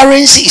 The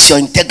currency is your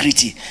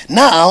integrity.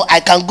 Now I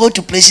can go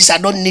to places I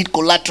don't need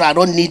collateral, I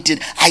don't need it.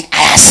 I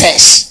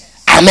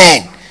access.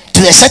 Amen.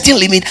 To a certain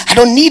limit, I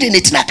don't need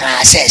anything, I can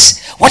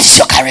access. What is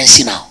your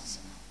currency now?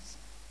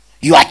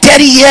 You are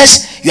 30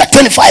 years, you are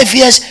 25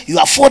 years, you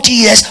are 40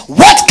 years.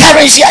 What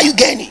currency are you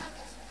gaining?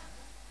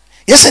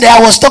 Yesterday I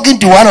was talking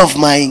to one of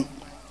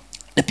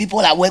the people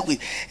I work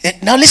with.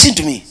 Now listen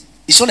to me.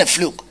 It's not a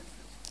fluke.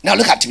 Now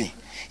look at me.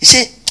 He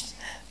said,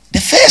 the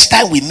first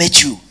time we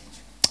met you,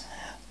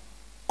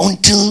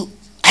 until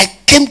I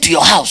came to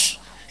your house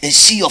and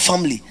see your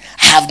family,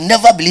 I have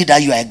never believed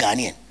that you are a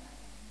Ghanaian.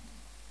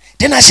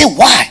 Then I said,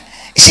 why?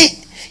 He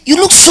said, you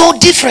look so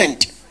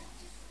different.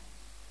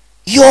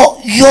 Your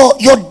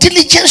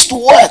diligence to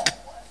work,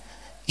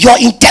 your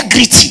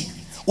integrity.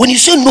 When you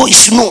say no,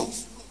 it's no.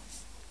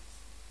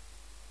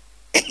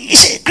 He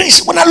said,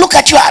 Grace, when I look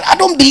at you, I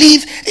don't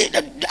believe.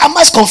 I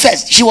must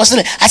confess. She was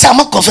saying, I said, I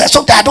must confess.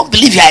 Sometimes I don't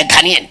believe you are a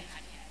Ghanaian.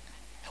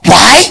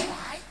 Why?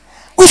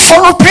 We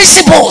follow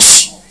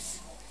principles.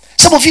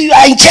 Some of you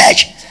are in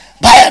church,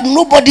 but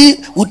nobody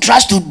would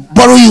trust to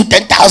borrow you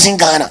 10,000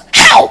 Ghana.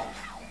 How?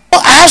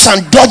 I have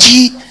some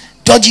dodgy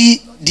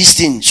this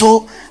thing.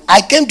 So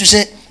I came to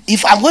say,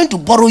 if I'm going to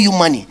borrow you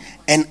money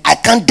and I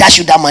can't dash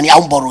you that money, I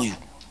won't borrow you.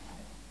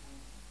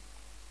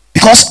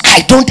 Because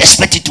I don't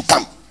expect it to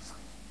come.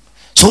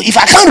 So if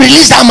I can't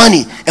release that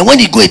money and when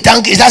it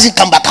doesn't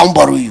come back, I won't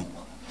borrow you.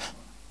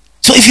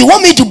 So if you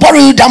want me to borrow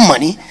you that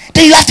money,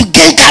 then you have to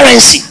gain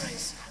currency.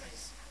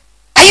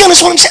 Are you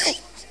understand what I'm saying?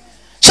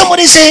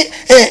 Somebody say,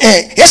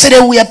 yesterday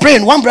we were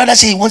praying. One brother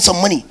said he wants some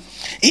money.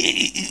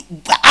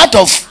 Out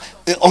of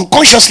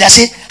unconsciously, I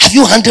said, have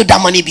you handled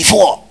that money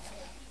before?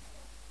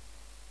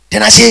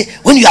 Then I say,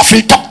 when you are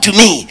free, talk to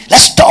me.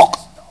 Let's talk.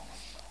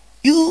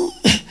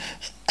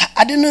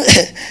 I don't know.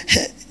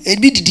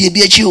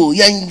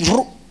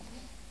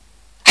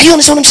 Are you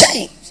understand what I'm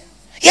saying?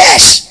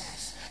 Yes.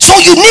 So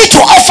you need to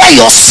offer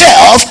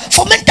yourself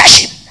for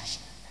mentorship.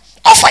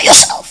 Offer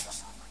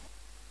yourself.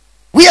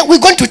 We're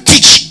going to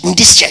teach in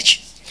this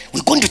church.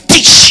 We're going to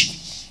teach.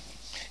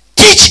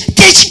 Teach,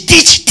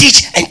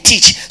 and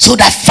teach. So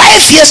that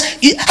 5 years,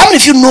 how many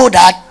of you know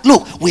that?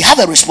 Look, we have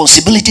a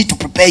responsibility to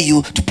prepare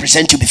you, to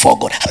present you before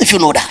God. How many of you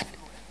know that?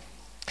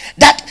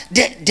 That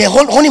the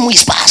whole honeymoon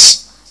is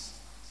past.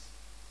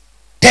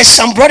 There's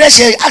some brothers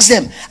here, ask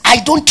them, I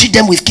don't treat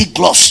them with kid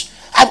gloves.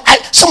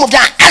 Some of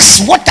them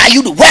ask, what are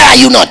you doing? Where are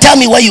you now? Tell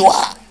me where you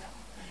are.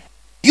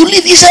 You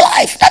live easy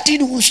life. That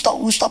thing will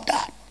stop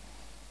that.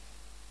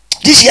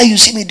 This year you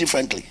see me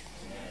differently.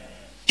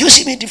 You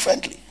see me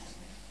differently.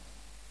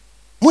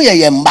 Muya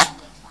yemba.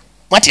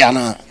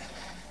 Matiana.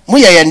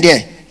 Muya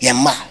yende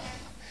yemba.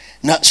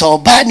 Now so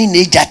bani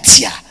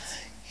nejatia.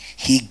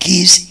 He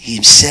gives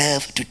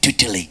himself to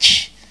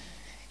tutelage.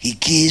 He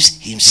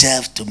gives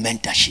himself to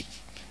mentorship.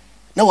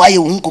 Now why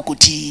you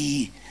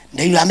unkukuti?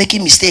 Then you are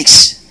making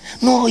mistakes.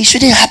 No, it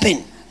shouldn't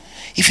happen.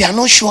 If you are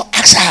not sure,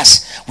 ask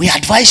us. We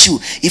advise you.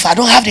 If I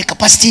don't have the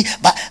capacity,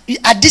 but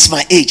at this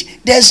my age,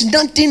 there's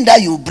nothing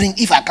that you bring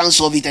if I can't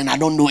solve it and I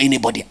don't know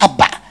anybody.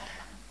 Abba.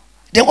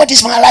 Then what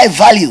is my life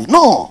value?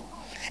 No.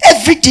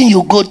 Everything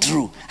you go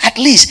through, at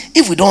least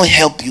if we don't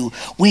help you,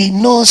 we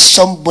know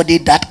somebody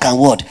that can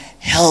what?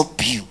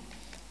 Help you.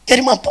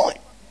 Getting my point?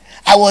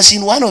 I was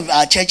in one of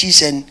our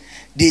churches and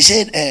they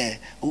said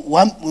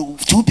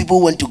two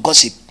people went to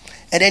gossip,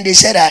 and then they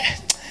said that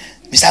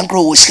Mr.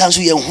 Ankro was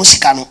cancel your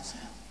husikano.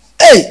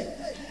 Hey,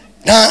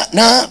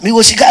 na me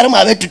was sikano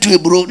ma bet to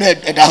bro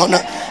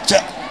so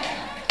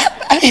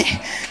I mean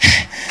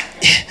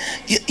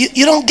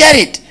you don't get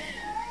it.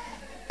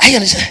 I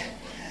understand.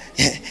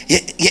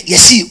 You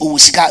see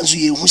was cancel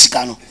your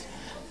husikano.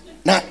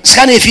 Now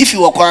scan if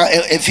you were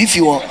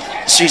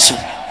so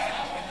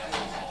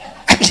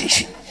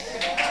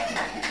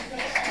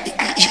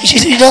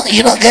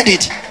you don't get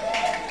it.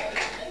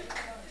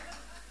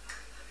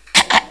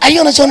 Are you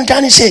understand what I'm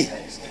trying to say?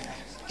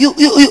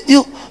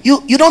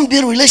 You don't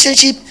build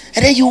relationship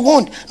and then you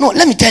won't. No,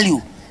 let me tell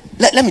you.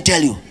 Let me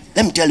tell you.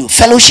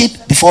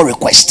 Fellowship before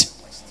request.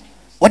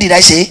 What did I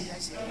say?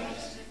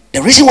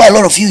 The reason why a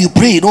lot of you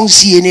pray, you don't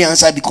see any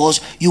answer because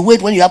you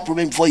wait when you have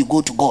problem before you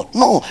go to God.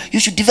 No, you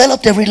should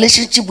develop the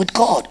relationship with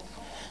God.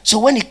 So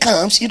when it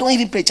comes, you don't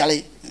even pray,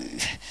 Charlie.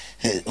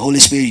 Holy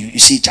Spirit, you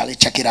see, Charlie,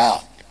 check it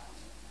out.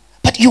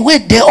 But you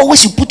wait there,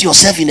 always you put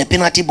yourself in a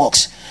penalty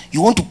box.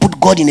 You want to put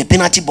God in a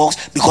penalty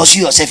box because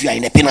you yourself, you are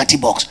in a penalty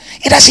box.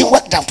 It doesn't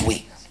work that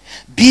way.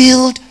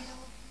 Build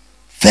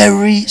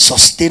very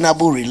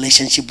sustainable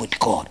relationship with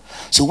God.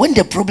 So when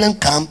the problem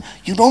comes,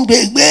 you don't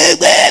beg.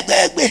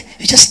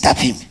 You just tap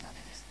him.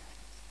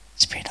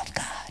 Spirit of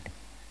God,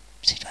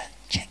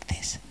 check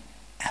this.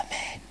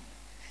 Amen.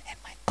 And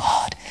my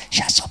God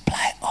shall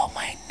supply all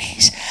my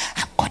needs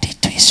according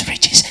to his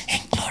riches in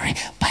glory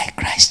by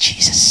Christ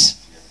Jesus.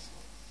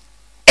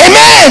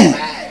 Amen.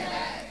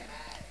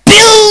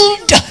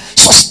 Build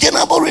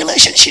sustainable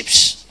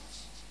relationships.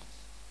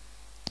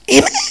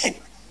 Amen.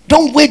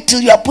 Don't wait till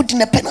you are put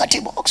in a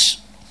penalty box.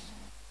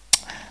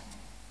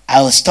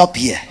 I will stop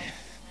here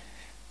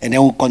and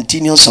then we'll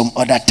continue some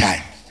other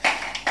time.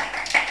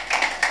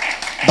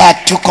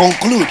 But to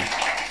conclude,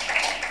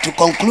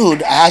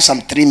 I have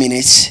some 3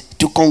 minutes.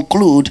 To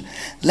conclude,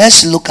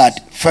 let's look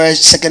at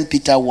 2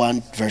 Peter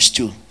 1 verse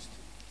 2.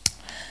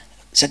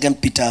 2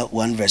 Peter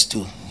 1 verse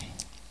 2.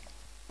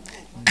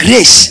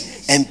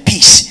 Grace and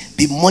peace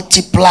be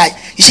multiplied.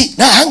 You see,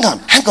 now hang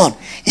on.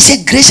 It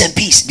said grace and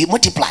peace be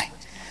multiplied.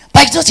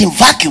 But it's not in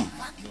vacuum.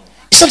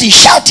 It's not in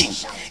shouting.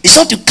 It's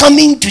not in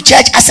coming to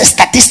church as a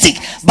statistic.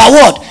 But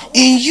what?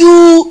 In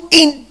you,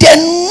 in the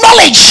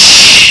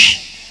knowledge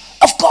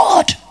of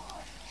God.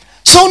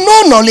 So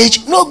no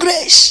knowledge, no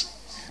grace.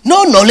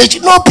 No knowledge,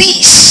 no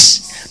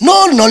peace.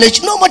 No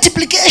knowledge, no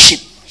multiplication.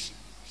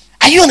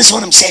 Are you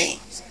understand what I'm saying?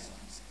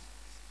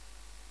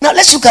 Now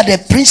let's look at the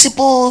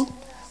principle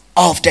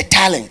of the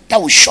talent. That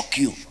will shock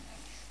you.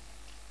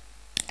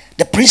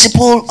 The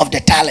principle of the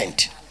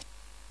talent.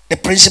 The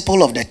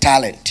principle of the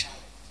talent.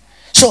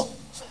 So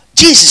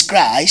Jesus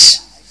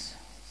Christ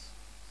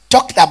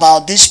talked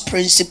about this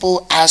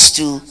principle as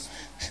to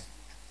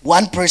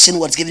one person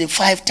was given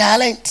 5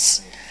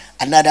 talents,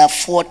 another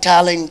 4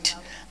 talents,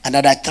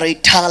 another 3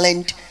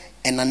 talents,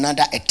 and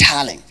another a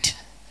talent.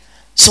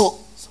 So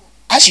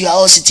as you are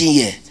all sitting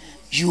here,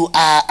 you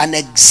are an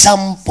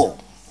example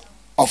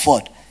of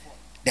what?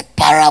 The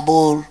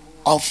parable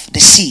of the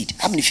seed.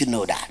 How many of you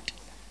know that?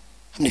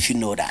 How many of you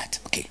know that?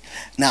 Okay.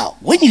 Now,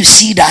 when you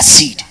see that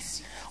seed,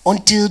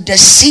 until the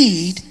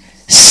seed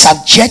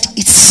subject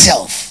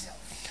itself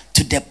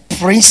to the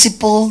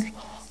principle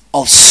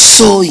of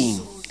sowing,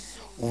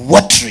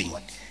 watering,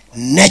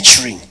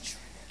 nurturing,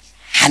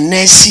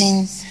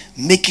 harnessing,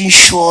 making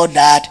sure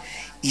that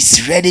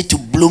it's ready to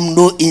bloom,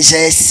 no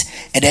insects,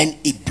 and then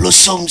it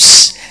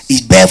blossoms,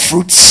 it bears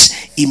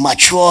fruits, it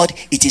matured,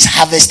 it is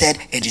harvested,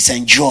 it is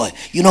enjoyed.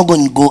 You're not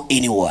going to go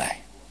anywhere.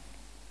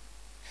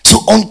 So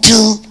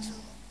until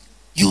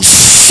you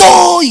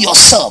sow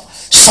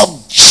yourself,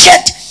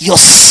 subject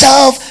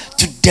yourself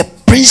to the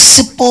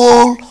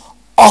principle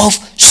of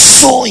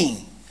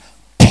sowing,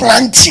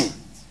 planting,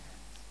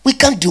 we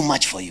can't do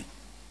much for you.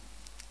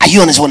 Are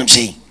you understand what I'm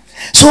saying?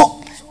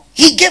 So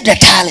he gave the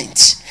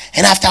talents,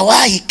 and after a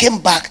while he came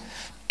back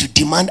to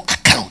demand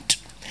account.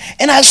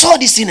 And I saw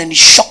this thing and it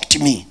shocked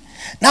me.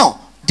 Now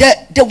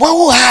the one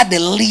who had the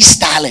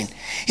least talent,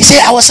 he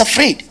said, I was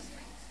afraid.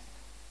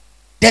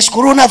 There's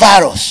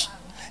coronavirus,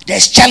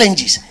 there's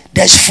challenges,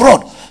 there's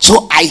fraud,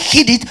 so I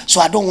hid it, so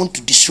I don't want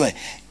to destroy.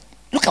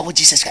 Look at what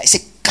Jesus said. He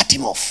said, cut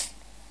him off.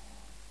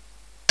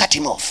 Cut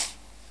him off.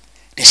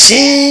 The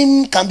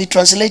same can be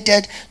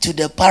translated to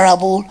the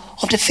parable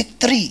of the fig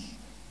tree.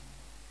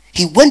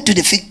 He went to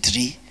the fig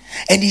tree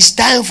and it's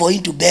time for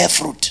him to bear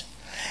fruit.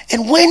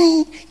 And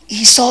when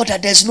he saw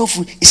that there's no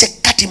fruit, he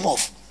said, cut him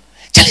off.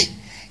 Charlie.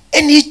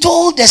 And he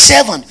told the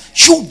servant,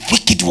 you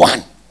wicked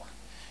one.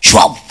 You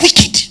are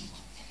wicked.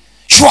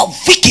 You are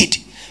wicked.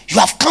 You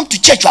have come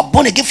to church. You are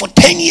born again for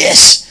 10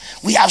 years.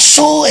 We have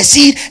sown a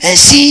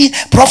seed,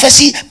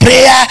 prophecy,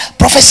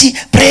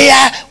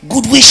 prayer,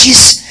 good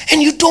wishes,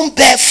 and you don't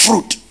bear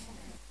fruit.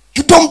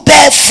 You don't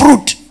bear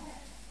fruit.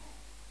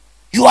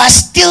 You are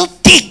still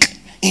thick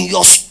in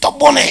your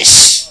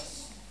stubbornness.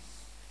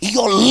 In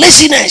your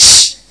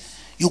laziness,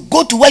 you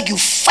go to work, you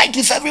fight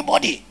with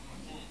everybody.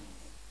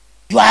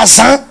 You are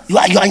Azan, you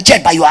are in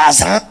church, but you are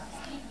Azan.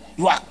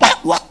 You are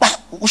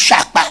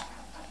Ushakpa.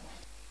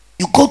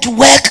 You go to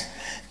work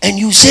and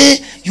you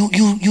say you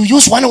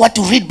use 1 hour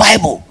to read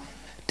Bible.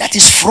 That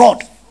is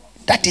fraud.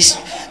 That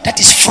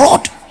is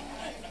fraud.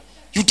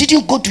 You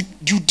didn't go to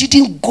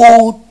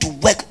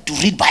work to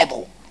read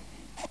Bible.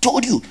 Who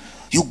told you?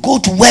 You go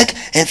to work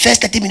and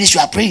first 30 minutes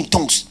you are praying in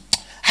tongues.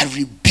 I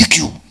rebuke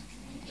you.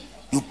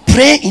 You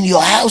pray in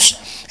your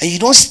house and you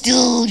don't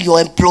steal your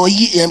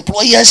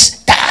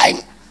employer's time.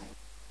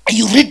 And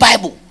you read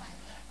Bible.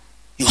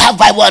 You have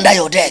Bible under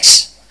your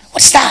desk.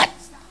 What's that?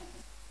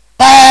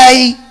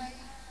 Buy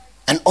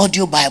an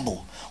audio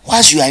Bible.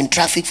 Whilst you are in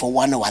traffic for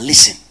 1 hour,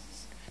 listen.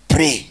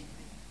 Pray.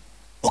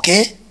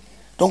 Okay?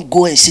 Don't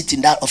go and sit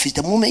in that office.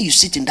 The moment you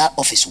sit in that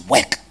office,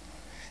 work.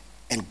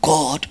 And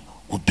God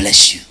will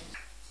bless you.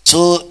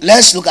 So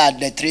let's look at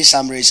the 3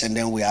 summaries and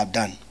then we are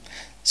done.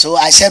 So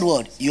I said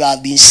what? You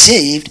have been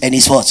saved and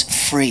it's what?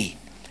 Free.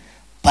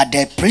 But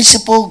the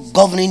principle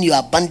governing your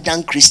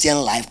abundant Christian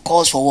life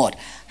calls for what?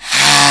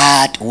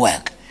 Hard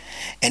work.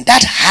 And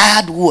that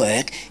hard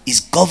work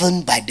is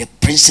governed by the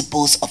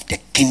principles of the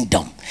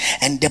kingdom.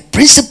 And the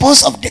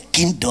principles of the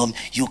kingdom,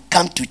 you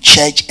come to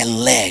church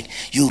and learn.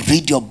 You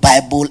read your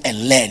Bible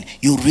and learn.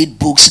 You read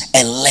books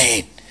and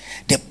learn.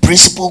 The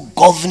principle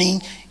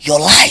governing your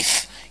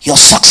life, your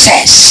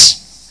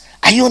success.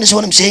 Are you understand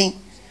what I'm saying?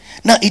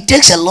 Now, it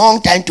takes a long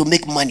time to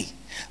make money.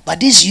 But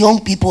these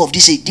young people of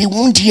this age, they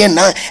won't hear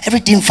now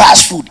everything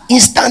fast food,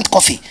 instant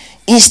coffee,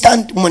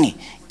 instant money,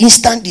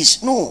 instant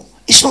this. No,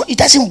 it's not. It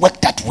doesn't work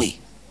that way.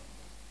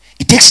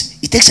 It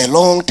takes a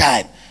long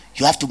time.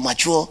 You have to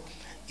mature.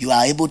 You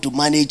are able to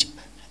manage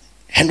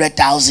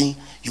 100,000.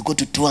 You go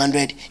to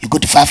 200. You go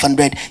to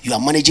 500. You are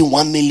managing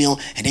 1 million,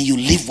 and then you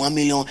leave 1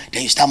 million.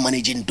 Then you start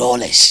managing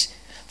dollars.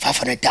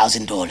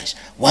 $500,000,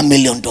 $1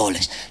 million,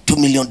 $2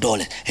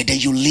 million, and then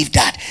you leave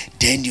that.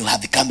 Then you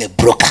have become a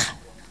broker.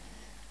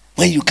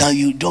 When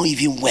you don't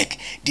even work.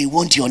 They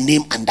want your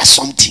name under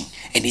something,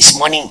 and it's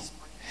money.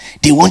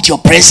 They want your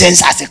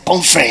presence at a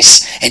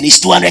conference, and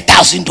it's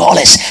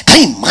 $200,000.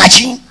 Can you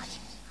imagine?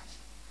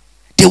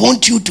 They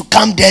want you to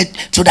come there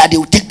so that they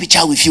will take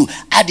picture with you,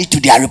 add it to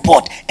their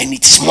report, and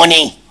it is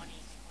money.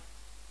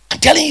 I'm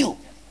telling you.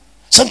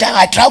 Sometimes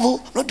I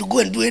travel not to go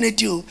and do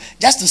anything,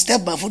 just to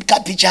step my foot,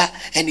 cut picture,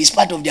 and it's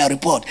part of their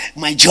report.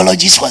 My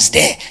geologist was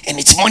there, and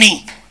it's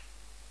money.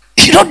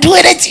 You don't do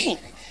anything.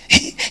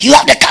 You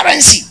have the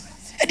currency,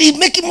 and he's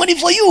making money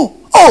for you.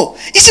 Oh,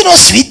 is it not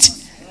sweet?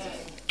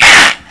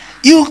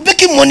 You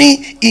making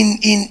money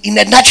in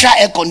a natural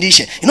air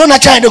condition. You know,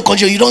 natural air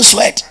condition, you don't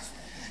sweat.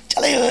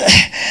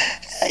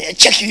 I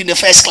check you in the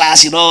first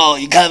class, you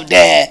come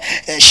there,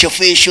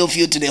 chauffeur shove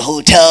you to the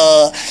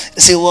hotel,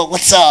 say, well,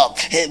 what's up?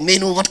 Hey,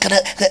 menu, what kind of,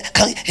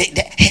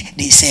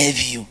 they serve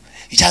you.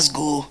 You just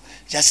go,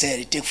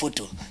 take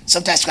photo.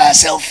 Sometimes try a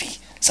selfie,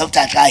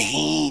 sometimes try,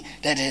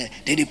 then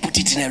they put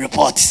it in a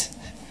report.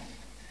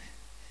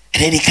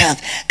 And then they come,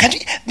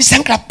 Mr.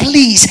 Ankara,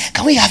 please,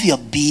 can we have your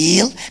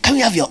bill? Can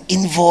we have your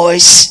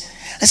invoice?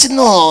 I said,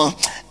 no.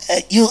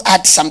 You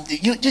add something,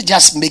 you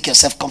just make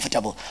yourself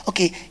comfortable.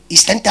 Okay,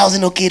 is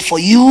 10,000 okay for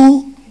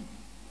you?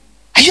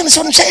 Are you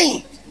understand what I'm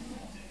saying?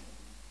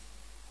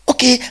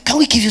 Okay, can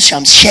we give you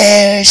some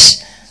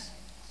shares?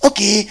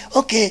 Okay,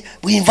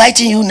 we're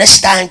inviting you next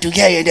time to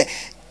get here.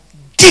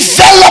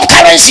 Develop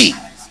currency.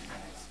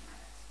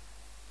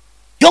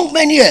 Young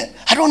men here,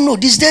 I don't know,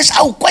 these days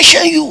I will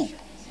question you.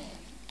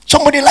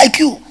 Somebody like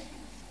you,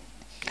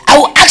 I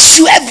will ask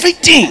you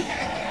everything.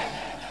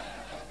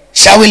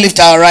 Shall we lift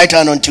our right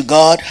hand unto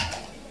God?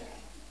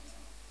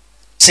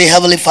 Say,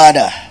 Heavenly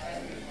Father,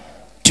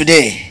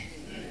 today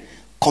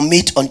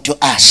commit unto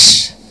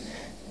us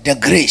the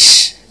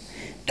grace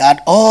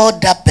that all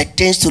that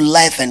pertains to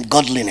life and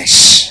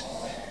godliness,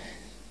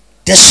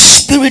 the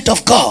Spirit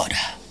of God,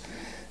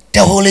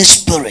 the Holy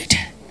Spirit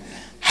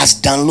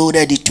has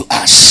downloaded it to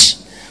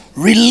us.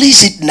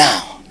 Release it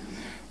now.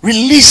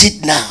 Release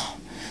it now.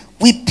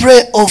 We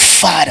pray, oh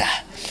Father,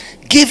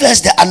 give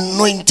us the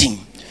anointing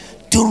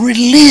to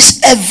release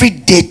every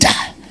data,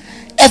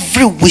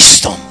 every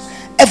wisdom,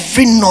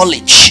 every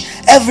knowledge,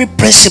 every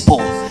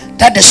principle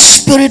that the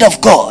Spirit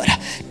of God,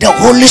 the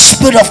Holy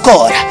Spirit of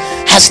God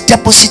has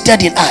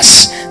deposited in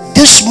us.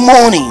 This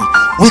morning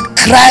we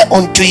cry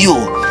unto you,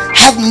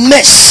 have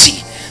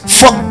mercy,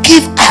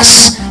 forgive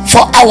us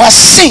for our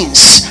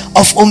sins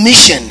of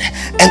omission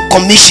and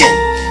commission.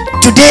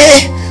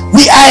 Today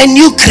we are a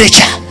new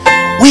creature.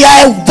 We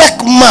are a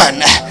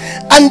workman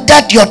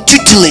under your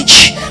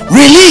tutelage.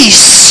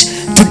 Release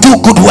to do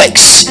good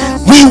works.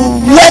 We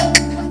work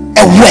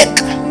a work.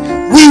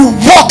 We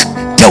walk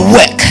the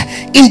work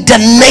in the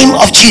name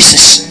of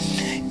Jesus.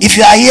 If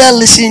you are here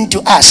listening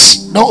to us,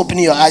 don't open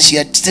your eyes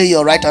yet. Still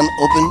your right hand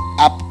open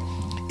up.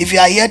 If you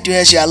are here to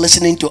us, you are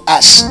listening to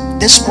us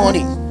this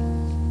morning.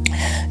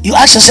 You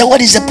ask yourself,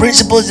 what is the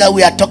principles that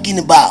we are talking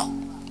about?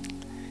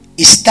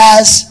 It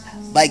starts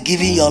by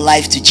giving your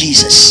life to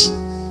Jesus.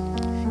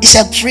 It's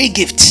a free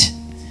gift.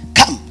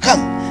 Come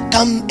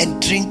come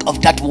and drink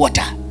of that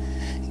water.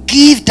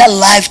 Give that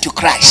life to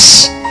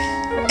Christ.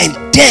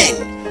 And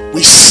then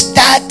we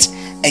start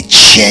a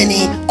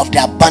journey of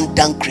the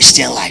abundant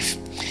Christian life.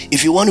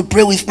 If you want to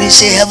pray with me,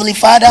 say, Heavenly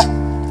Father,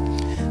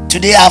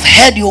 today I've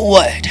heard your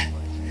word.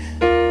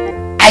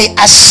 I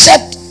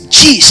accept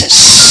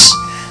Jesus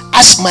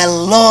as my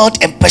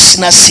Lord and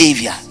personal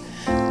Savior.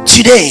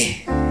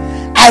 Today,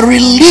 I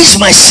release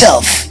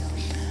myself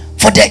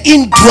for the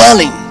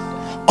indwelling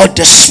of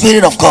the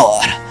Spirit of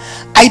God.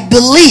 I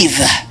believe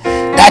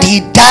that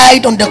He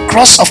died on the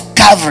cross of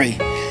Calvary,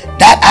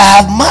 that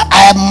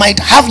I might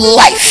have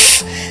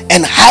life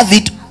and have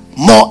it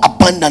more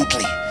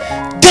abundantly.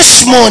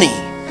 This morning,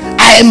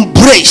 I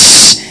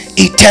embrace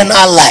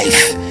eternal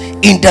life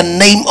in the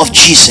name of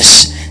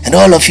Jesus. And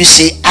all of you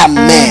say,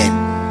 Amen.